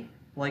day,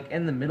 like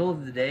in the middle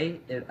of the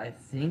day, I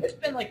think It's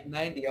been like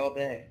 90 all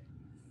day.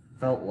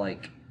 felt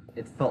like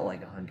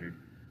 100.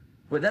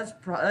 But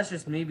that's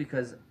just me,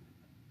 because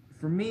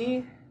for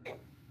me,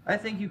 I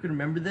think you can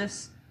remember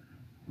this.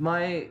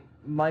 My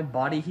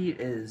body heat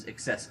is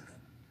excessive.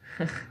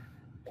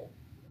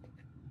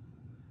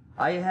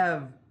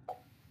 I've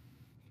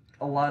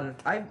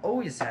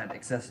always had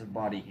excessive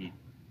body heat.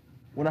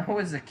 When I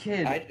was a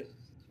kid, I just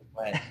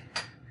sweat.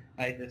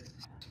 I just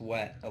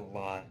sweat a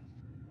lot.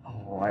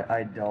 oh,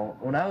 I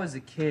don't. When I was a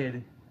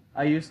kid,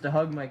 I used to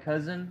hug my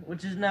cousin,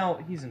 which is now,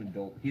 he's an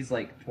adult. He's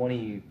like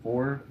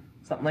 24,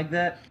 something like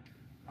that.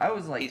 I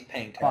was like He's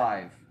paying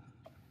 5.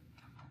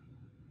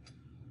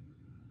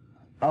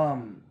 I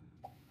don't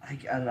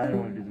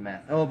want to do the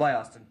math. Oh, bye,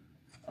 Austin.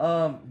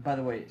 By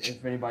the way,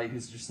 if anybody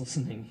who's just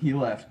listening, he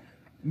left.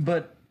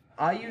 But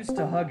I used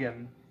to hug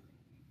him.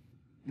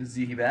 Is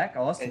he back?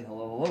 Austin,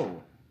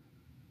 hello.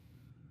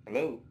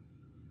 Hello.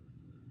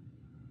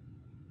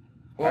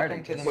 Alright,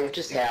 Welcome to the What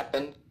just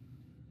happened?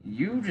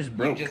 You just You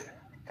broke. just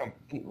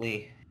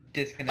completely Oh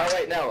disconnected.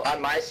 wait, no. On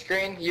my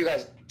screen, you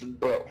guys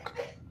broke.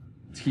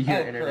 Your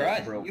For internet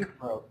us, broke. you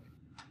broke.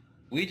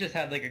 We just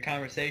had like a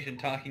conversation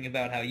talking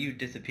about how you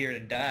disappeared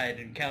and died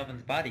in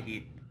Calvin's body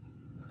heat.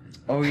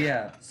 Oh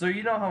yeah. So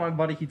you know how my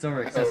body heat's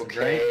over excessive,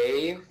 right?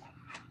 Okay.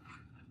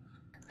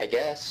 I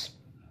guess.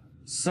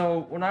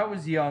 So when I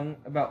was young,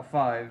 about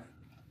 5,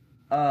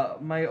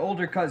 my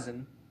older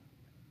cousin,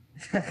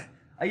 I'm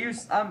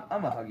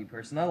a huggy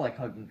person. I like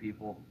hugging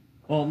people.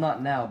 Well,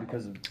 not now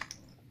because of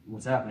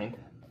what's happening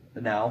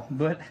now,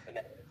 but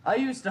I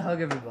used to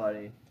hug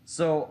everybody.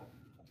 So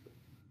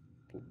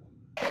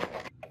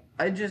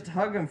I just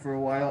hug him for a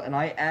while, and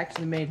I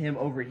actually made him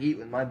overheat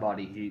with my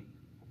body heat.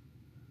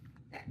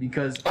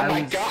 Because Oh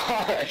my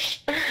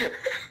gosh!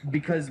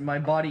 because my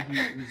body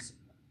heat was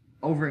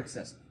over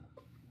excessive.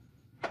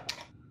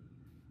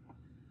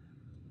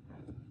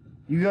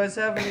 You guys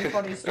have any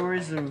funny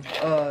stories of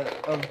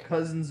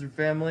cousins or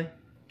family?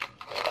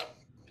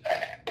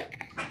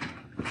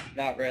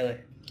 Not really.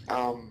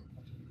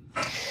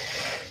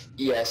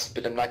 Yes,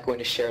 but I'm not going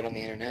to share it on the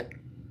internet.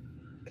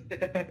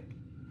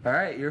 All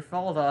right, your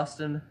fault,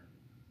 Austin.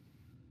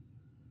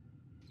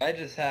 I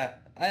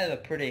had a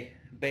pretty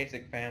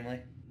basic family.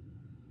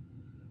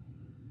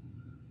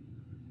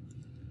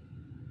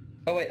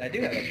 Oh wait, I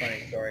do have a funny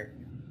story.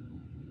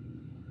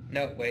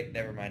 No, wait,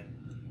 never mind.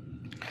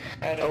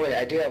 Oh wait,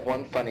 I do have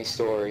one funny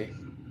story.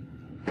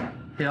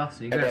 Hey,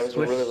 Austin, you I gotta was a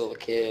switch. really little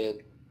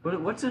kid.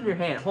 What's in your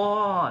hand? Hold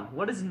on.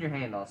 What is in your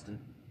hand, Austin?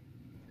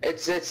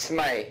 It's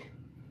my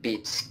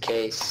Beats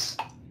case.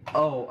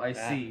 Oh, I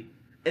see.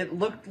 It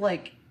looked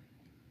like,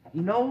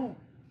 you know,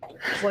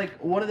 it's like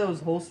one of those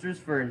holsters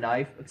for a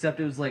knife, except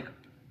it was like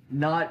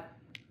not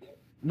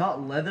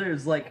leather. It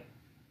was like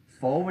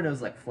foam, and it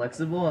was like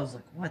flexible. I was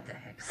like, what the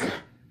heck?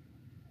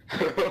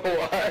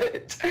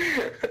 What?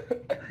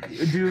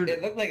 Dude,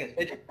 It looked like a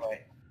fidget toy.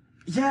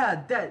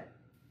 yeah, that.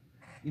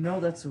 You know,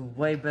 that's a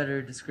way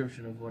better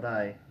description of what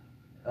I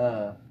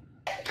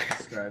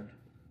described.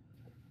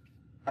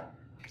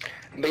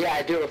 But yeah,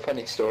 I do have a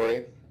funny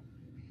story.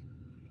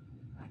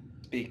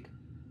 Speak.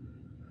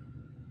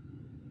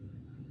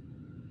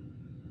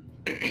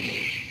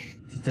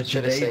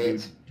 Should I say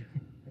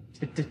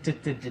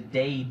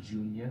Today,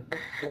 Junior.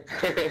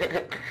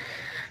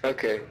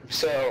 Okay,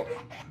 so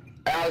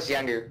I was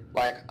younger,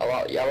 like a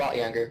lot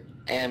younger,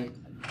 and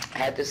I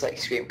had this like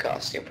Scream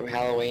costume from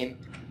Halloween,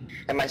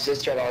 and my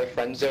sister had all her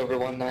friends over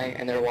one night,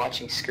 and they were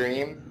watching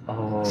Scream.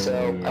 Oh,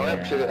 So yeah.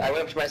 I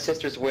went up to my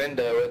sister's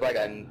window with like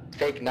a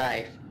fake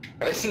knife.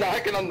 I was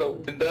knocking on the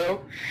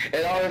window,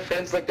 and all her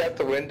friends looked out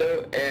the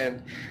window,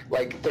 and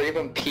like 3 of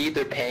them peed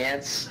their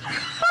pants.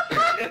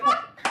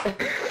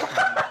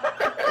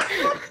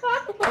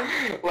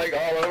 Like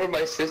all over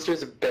my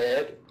sister's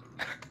bed.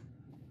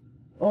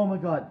 Oh my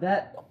god,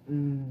 that. Oh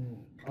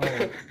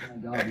my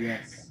god,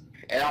 yes.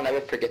 And I'll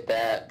never forget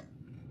that.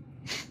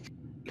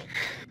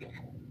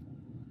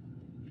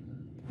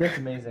 That's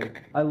amazing.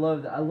 I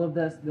love that. I love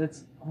that.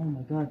 That's. Oh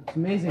my god, it's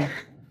amazing.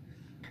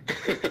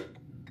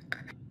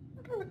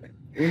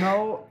 You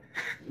know,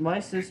 my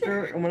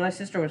sister, when my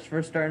sister was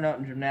first starting out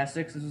in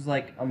gymnastics, this was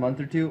like a month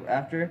or 2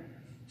 after,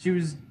 she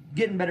was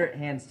getting better at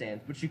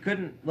handstands, but she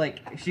couldn't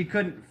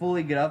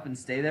fully get up and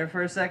stay there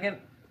for a second.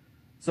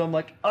 So I'm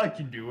like, I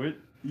can do it.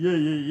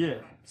 Yeah.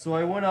 So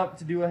I went up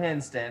to do a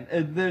handstand.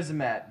 There's a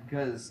mat,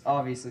 because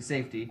obviously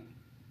safety.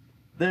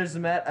 There's a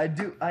mat.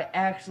 I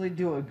actually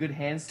do a good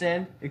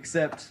handstand,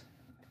 except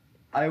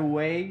I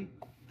weigh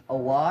a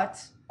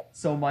lot,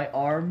 so my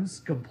arms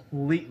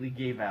completely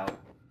gave out.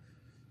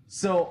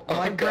 So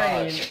my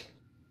brain, Gosh.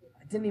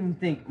 I didn't even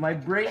think. My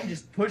brain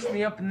just pushed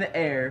me up in the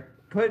air,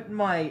 put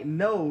my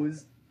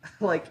nose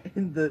like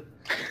in the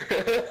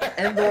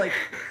like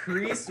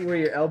crease where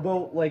your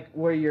elbow, like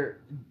where your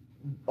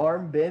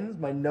arm bends,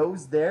 my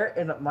nose there,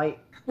 and my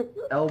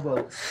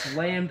elbow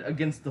slammed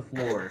against the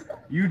floor.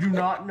 You do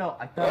not know.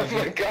 I thought Oh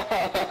my god.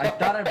 I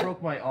thought I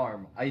broke my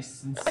arm. I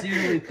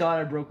sincerely thought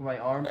I broke my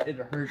arm. It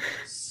hurt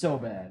so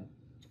bad.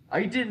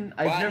 I didn't.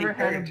 I've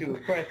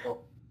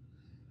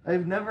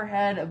never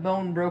had a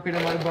bone broken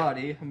in my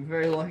body. I'm a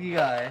very lucky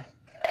guy.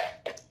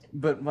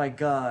 But my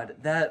god,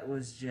 that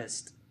was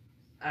just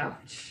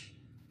ouch.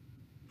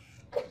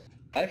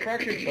 I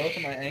fractured both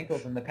of my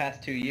ankles in the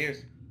past 2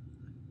 years.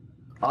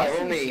 I Austin's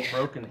only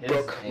broken his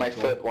broke my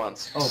ankle. foot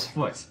once. Oh,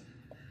 foot.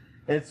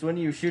 It's when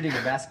you're shooting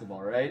a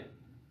basketball, right?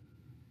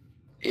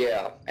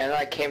 Yeah, and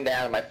I came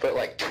down and my foot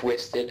like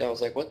twisted. I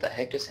was like, what the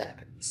heck just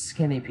happened?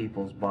 Skinny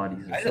people's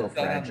bodies are I so just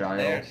fell down the fragile.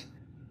 stairs.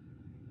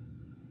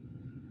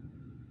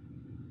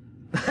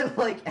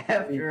 Like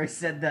after I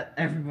said that,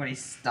 everybody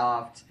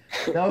stopped.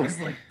 That was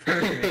like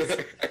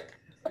perfect.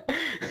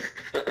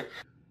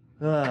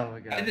 Oh my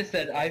god. I just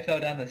said I fell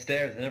down the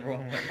stairs and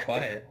everyone went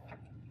quiet.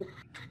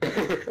 Oh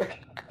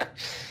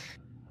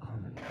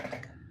my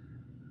god.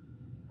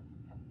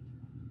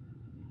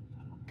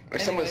 Or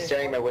someone's Anyway.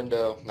 staring at my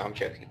window. No, I'm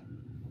joking.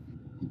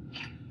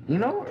 You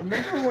know,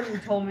 remember when you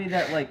told me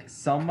that like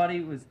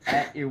somebody was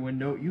at your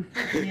window? You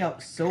freaked me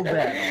out so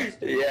bad,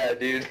 Austin. Yeah,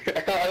 dude.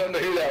 I don't know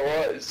who that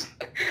was.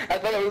 I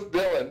thought it was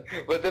Dylan,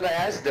 but then I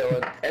asked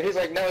Dylan, and he's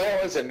like, no,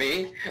 that wasn't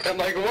me. I'm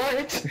like,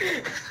 what?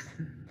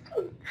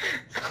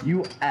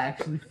 You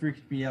actually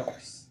freaked me out.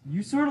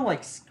 You sort of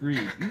like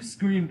screamed. You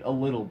screamed a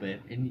little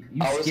bit, and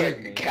you I was scared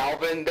like, me.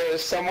 Calvin,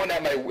 there's someone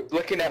at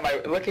looking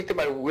through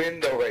my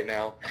window right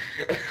now.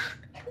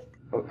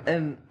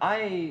 And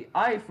I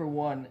for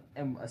one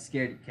am a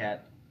scaredy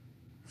cat.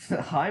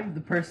 I'm the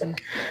person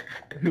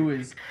who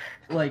is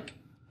like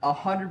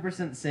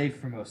 100% safe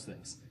for most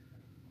things.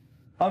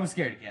 I'm a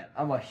scaredy cat.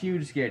 I'm a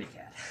huge scaredy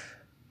cat.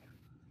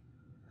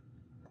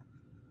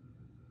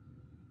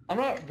 I'm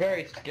not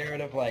very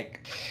scared of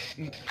like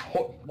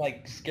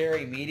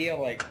scary media,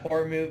 like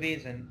horror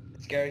movies and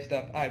scary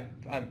stuff.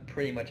 I'm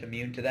pretty much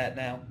immune to that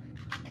now.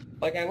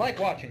 Like I like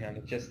watching them.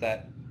 It's just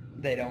that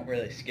they don't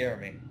really scare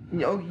me.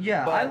 Oh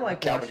yeah, But I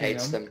like Calvin watching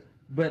hates them. them.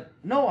 But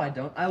no, I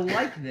don't. I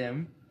like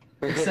them.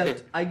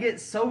 Except I get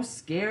so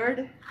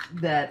scared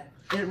that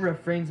it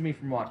refrains me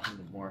from watching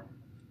them more.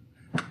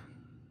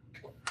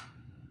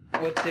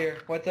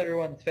 What's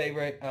everyone's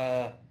favorite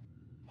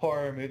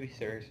horror movie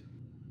series?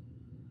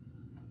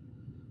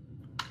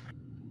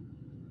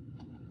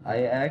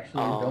 I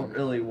actually don't Um,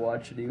 really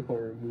watch any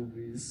horror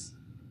movies.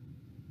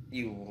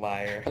 You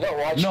liar. I don't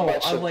watch No,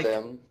 much I'm of like-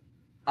 them.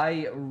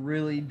 I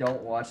really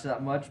don't watch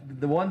that much.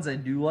 The ones I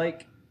do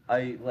like,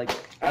 I like.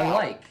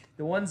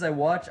 The ones I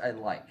watch, I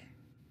like.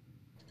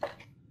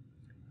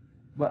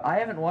 But I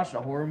haven't watched a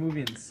horror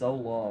movie in so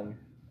long.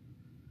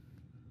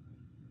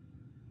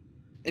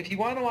 If you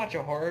want to watch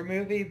a horror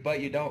movie but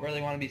you don't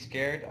really want to be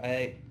scared,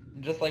 I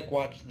just like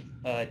watch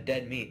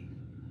Dead Meat.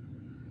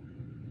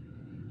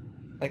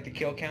 Like the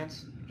kill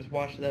counts. Just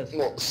watch those.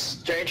 Well,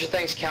 Stranger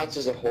Things counts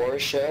as a horror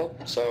show,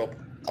 so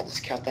I'll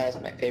just count that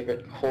as my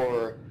favorite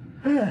horror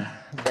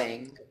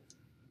thing.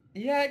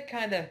 Yeah, I'd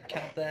kind of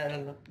count that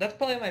as that's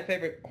probably my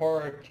favorite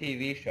horror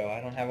TV show. I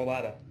don't have a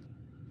lot of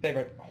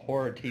favorite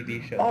horror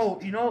TV shows. Oh,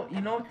 you know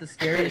what the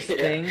scariest Yeah.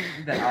 thing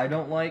that I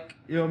don't like?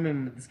 You know what I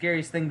mean? The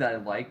scariest thing that I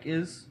like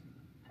is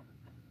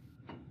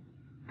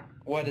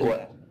What is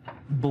What?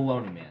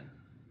 Baloney Man.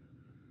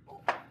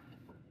 that?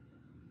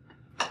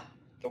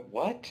 The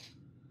what?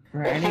 For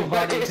What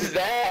anybody. is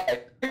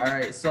that?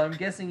 Alright, so I'm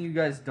guessing you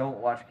guys don't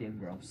watch Game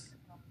Grumps.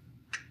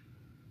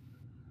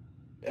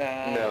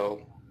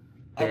 No.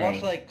 I Dang.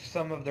 watched like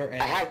some of their I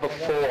have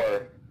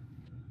before.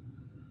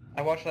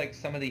 I watch like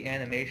some of the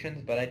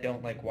animations, but I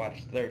don't like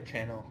watch their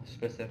channel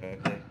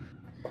specifically.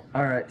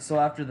 All right. So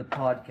after the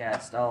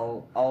podcast,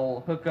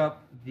 I'll hook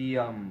up the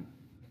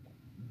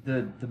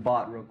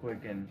bot real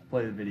quick and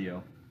play the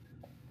video.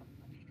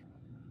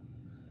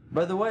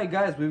 By the way,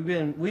 guys, we've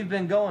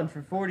been going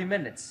for 40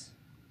 minutes.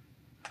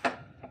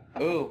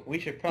 Ooh, we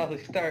should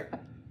probably start.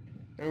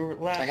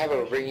 I have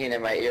a ringing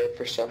in my ear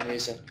for some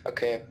reason.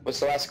 Okay, what's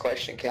the last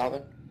question,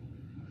 Calvin?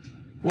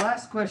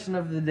 Last question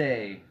of the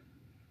day.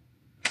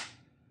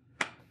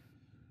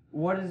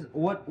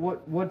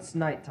 What's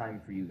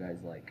nighttime for you guys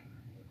like?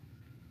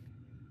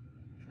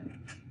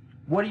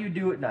 What do you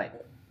do at night?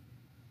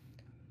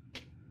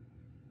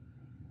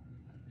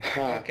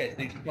 Okay,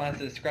 so you want us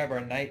to describe our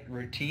night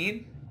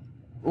routine?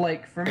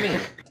 Like for me,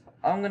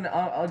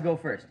 I'll go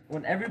first.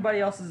 When everybody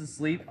else is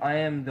asleep, I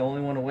am the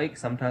only one awake.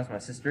 Sometimes my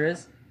sister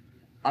is.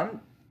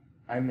 I'm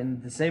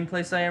in the same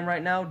place I am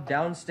right now,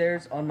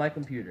 downstairs on my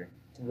computer,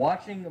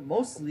 watching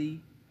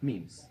mostly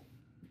memes.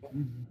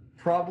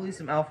 Probably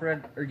some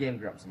Alfred or Game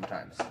Grumps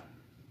sometimes.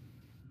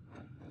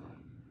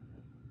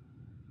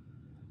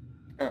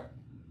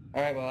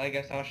 Alright, well, I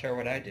guess I'll share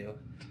what I do.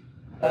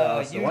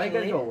 So why you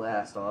gotta go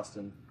last,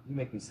 Austin? You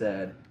make me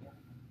sad.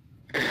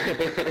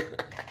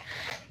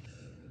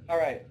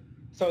 Alright,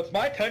 so it's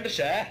my turn to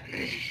share.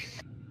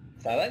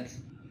 Silence.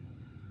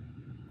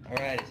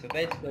 Alright, so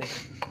basically,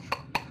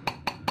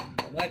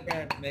 my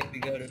parents make me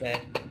go to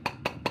bed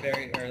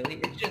very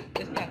early.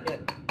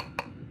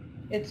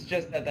 It's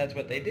just that that's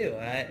what they do,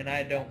 and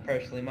I don't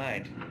personally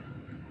mind.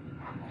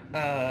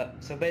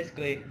 So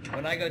basically,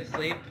 when I go to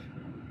sleep,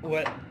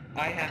 what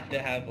I have to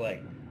have,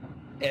 like,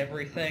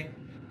 everything.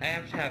 I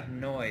have to have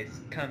noise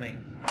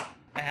coming.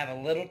 I have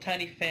a little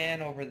tiny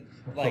fan over,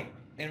 like,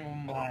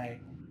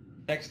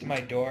 next to my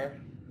door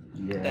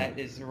that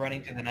is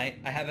running through the night.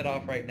 I have it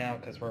off right now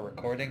because we're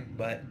recording,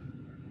 but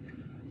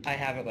I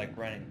have it, like,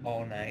 running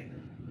all night.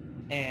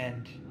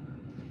 And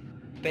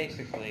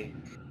basically,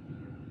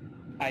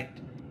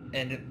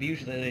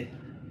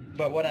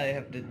 but what I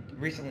have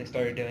recently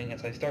started doing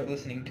is I start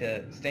listening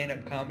to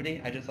stand-up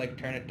comedy. I just, like,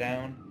 turn it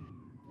down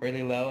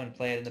really low and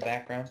play it in the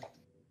background.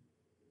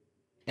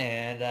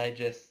 And I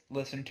just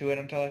listen to it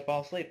until I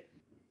fall asleep.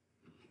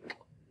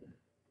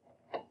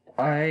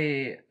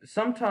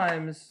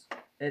 Sometimes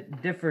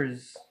it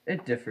differs.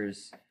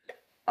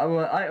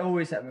 I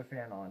always have a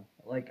fan on.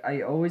 Like,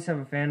 I always have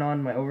a fan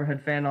on, my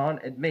overhead fan on.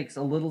 It makes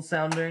a little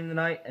sound during the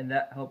night, and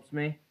that helps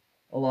me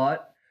a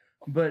lot.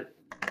 But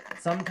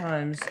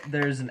sometimes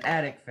there's an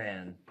attic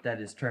fan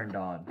that is turned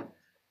on.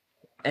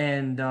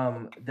 And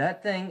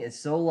that thing is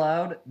so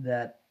loud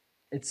that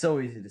it's so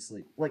easy to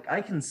sleep. Like,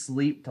 I can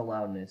sleep to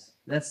loudness.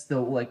 That's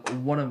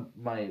one of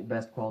my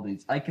best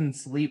qualities. I can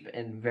sleep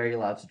in very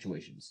loud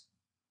situations.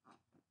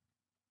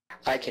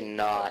 I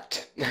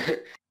cannot.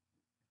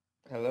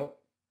 Hello?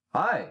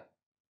 Hi.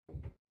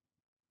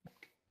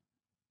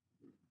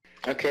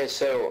 Okay,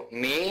 so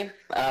me,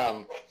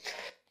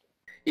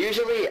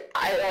 usually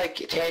I like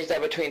change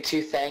that between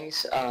two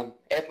things.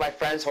 If my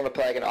friends want to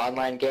play like an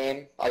online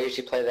game, I'll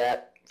usually play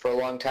that for a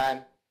long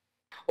time.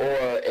 Or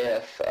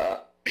if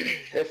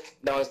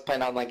no one's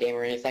playing an online game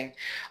or anything,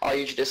 I'll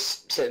usually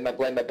just lay in my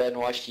bed and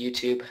watch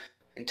YouTube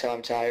until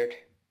I'm tired.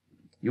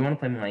 You want to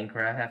play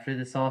Minecraft after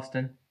this,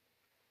 Austin?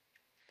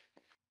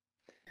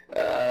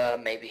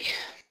 Maybe.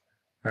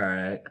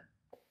 Alright.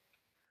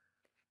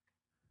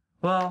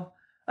 Well,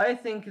 I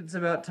think it's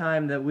about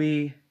time that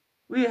we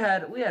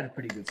had a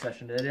pretty good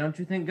session today, don't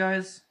you think,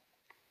 guys?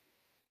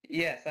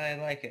 Yes, I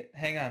like it.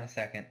 Hang on a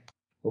second.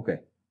 Okay.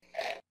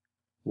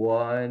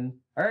 One.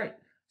 Alright.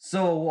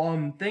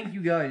 So, thank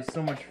you guys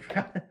so much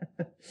for...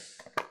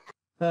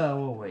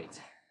 we'll wait.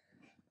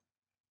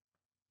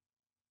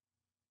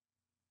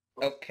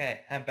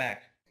 Okay, I'm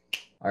back.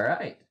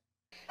 Alright.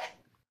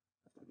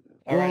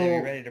 Alright, are Well,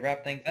 you ready to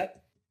wrap things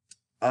up?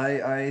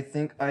 I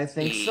think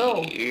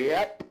so.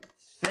 Yep.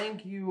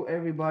 Thank you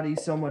everybody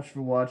so much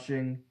for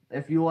watching.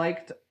 If you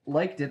liked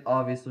it,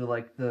 obviously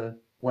press the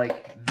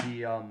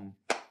button.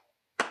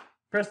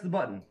 Press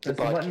the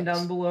button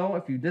down below.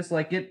 If you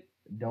dislike it,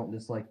 don't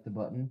dislike the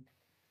button.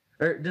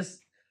 Or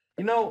just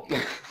I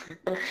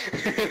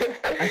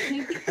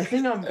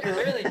think I'm You're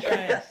really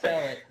trying to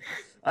sell it.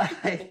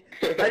 I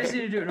just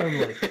need to do it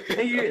normally.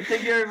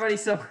 Thank you everybody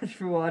so much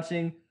for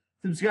watching.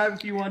 Subscribe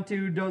if you want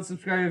to, don't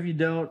subscribe if you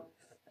don't.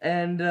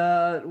 And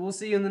we'll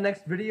see you in the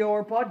next video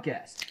or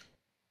podcast.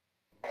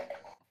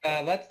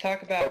 Let's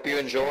talk about... Hope you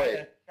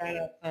enjoyed. Try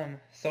out some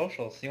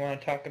socials. You want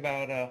to talk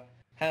about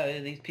how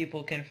these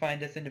people can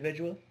find us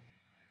individually?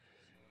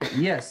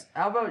 Yes.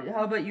 How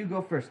about you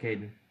go first,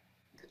 Caden?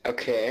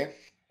 Okay.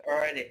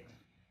 Alrighty.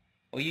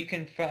 Well, you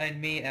can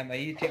find me at my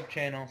YouTube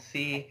channel,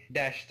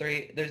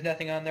 C-3. There's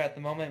nothing on there at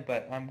the moment,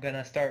 but I'm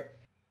gonna start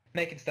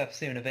making stuff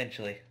soon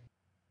eventually.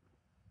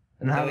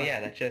 And So yeah,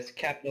 that's just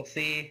capital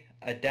C,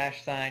 a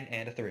dash sign,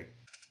 and a 3.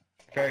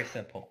 Very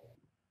simple.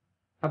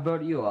 How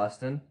about you,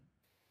 Austin?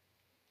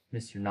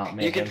 Mr. Not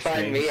Man. You can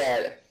find me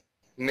at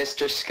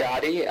Mr.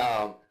 Scotty.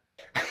 I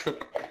don't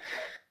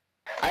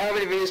have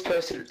any videos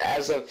posted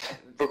as of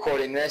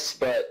recording this,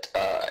 but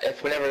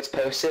whenever it's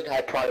posted,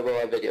 I probably will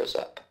have videos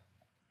up.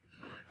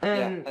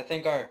 And Yeah, I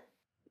think our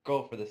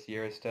goal for this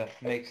year is to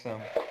make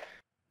some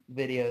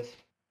videos.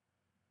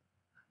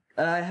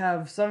 I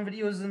have some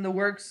videos in the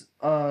works.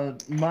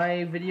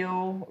 My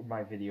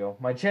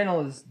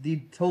channel is the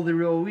Totally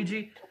Real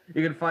Luigi.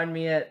 You can find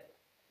me at,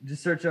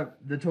 just search up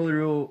the Totally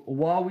Real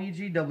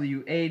Waluigi,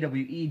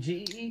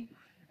 Wawegee,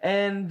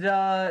 and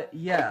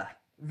yeah,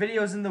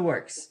 videos in the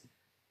works.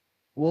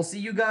 We'll see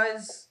you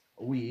guys.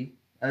 We,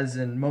 as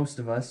in most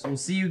of us, will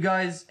see you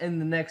guys in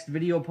the next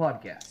video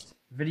podcast.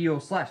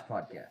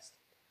 Video/podcast.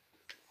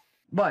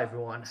 Bye,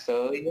 everyone.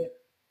 So, yeah.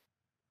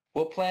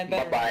 We'll plan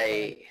better.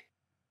 Bye-bye.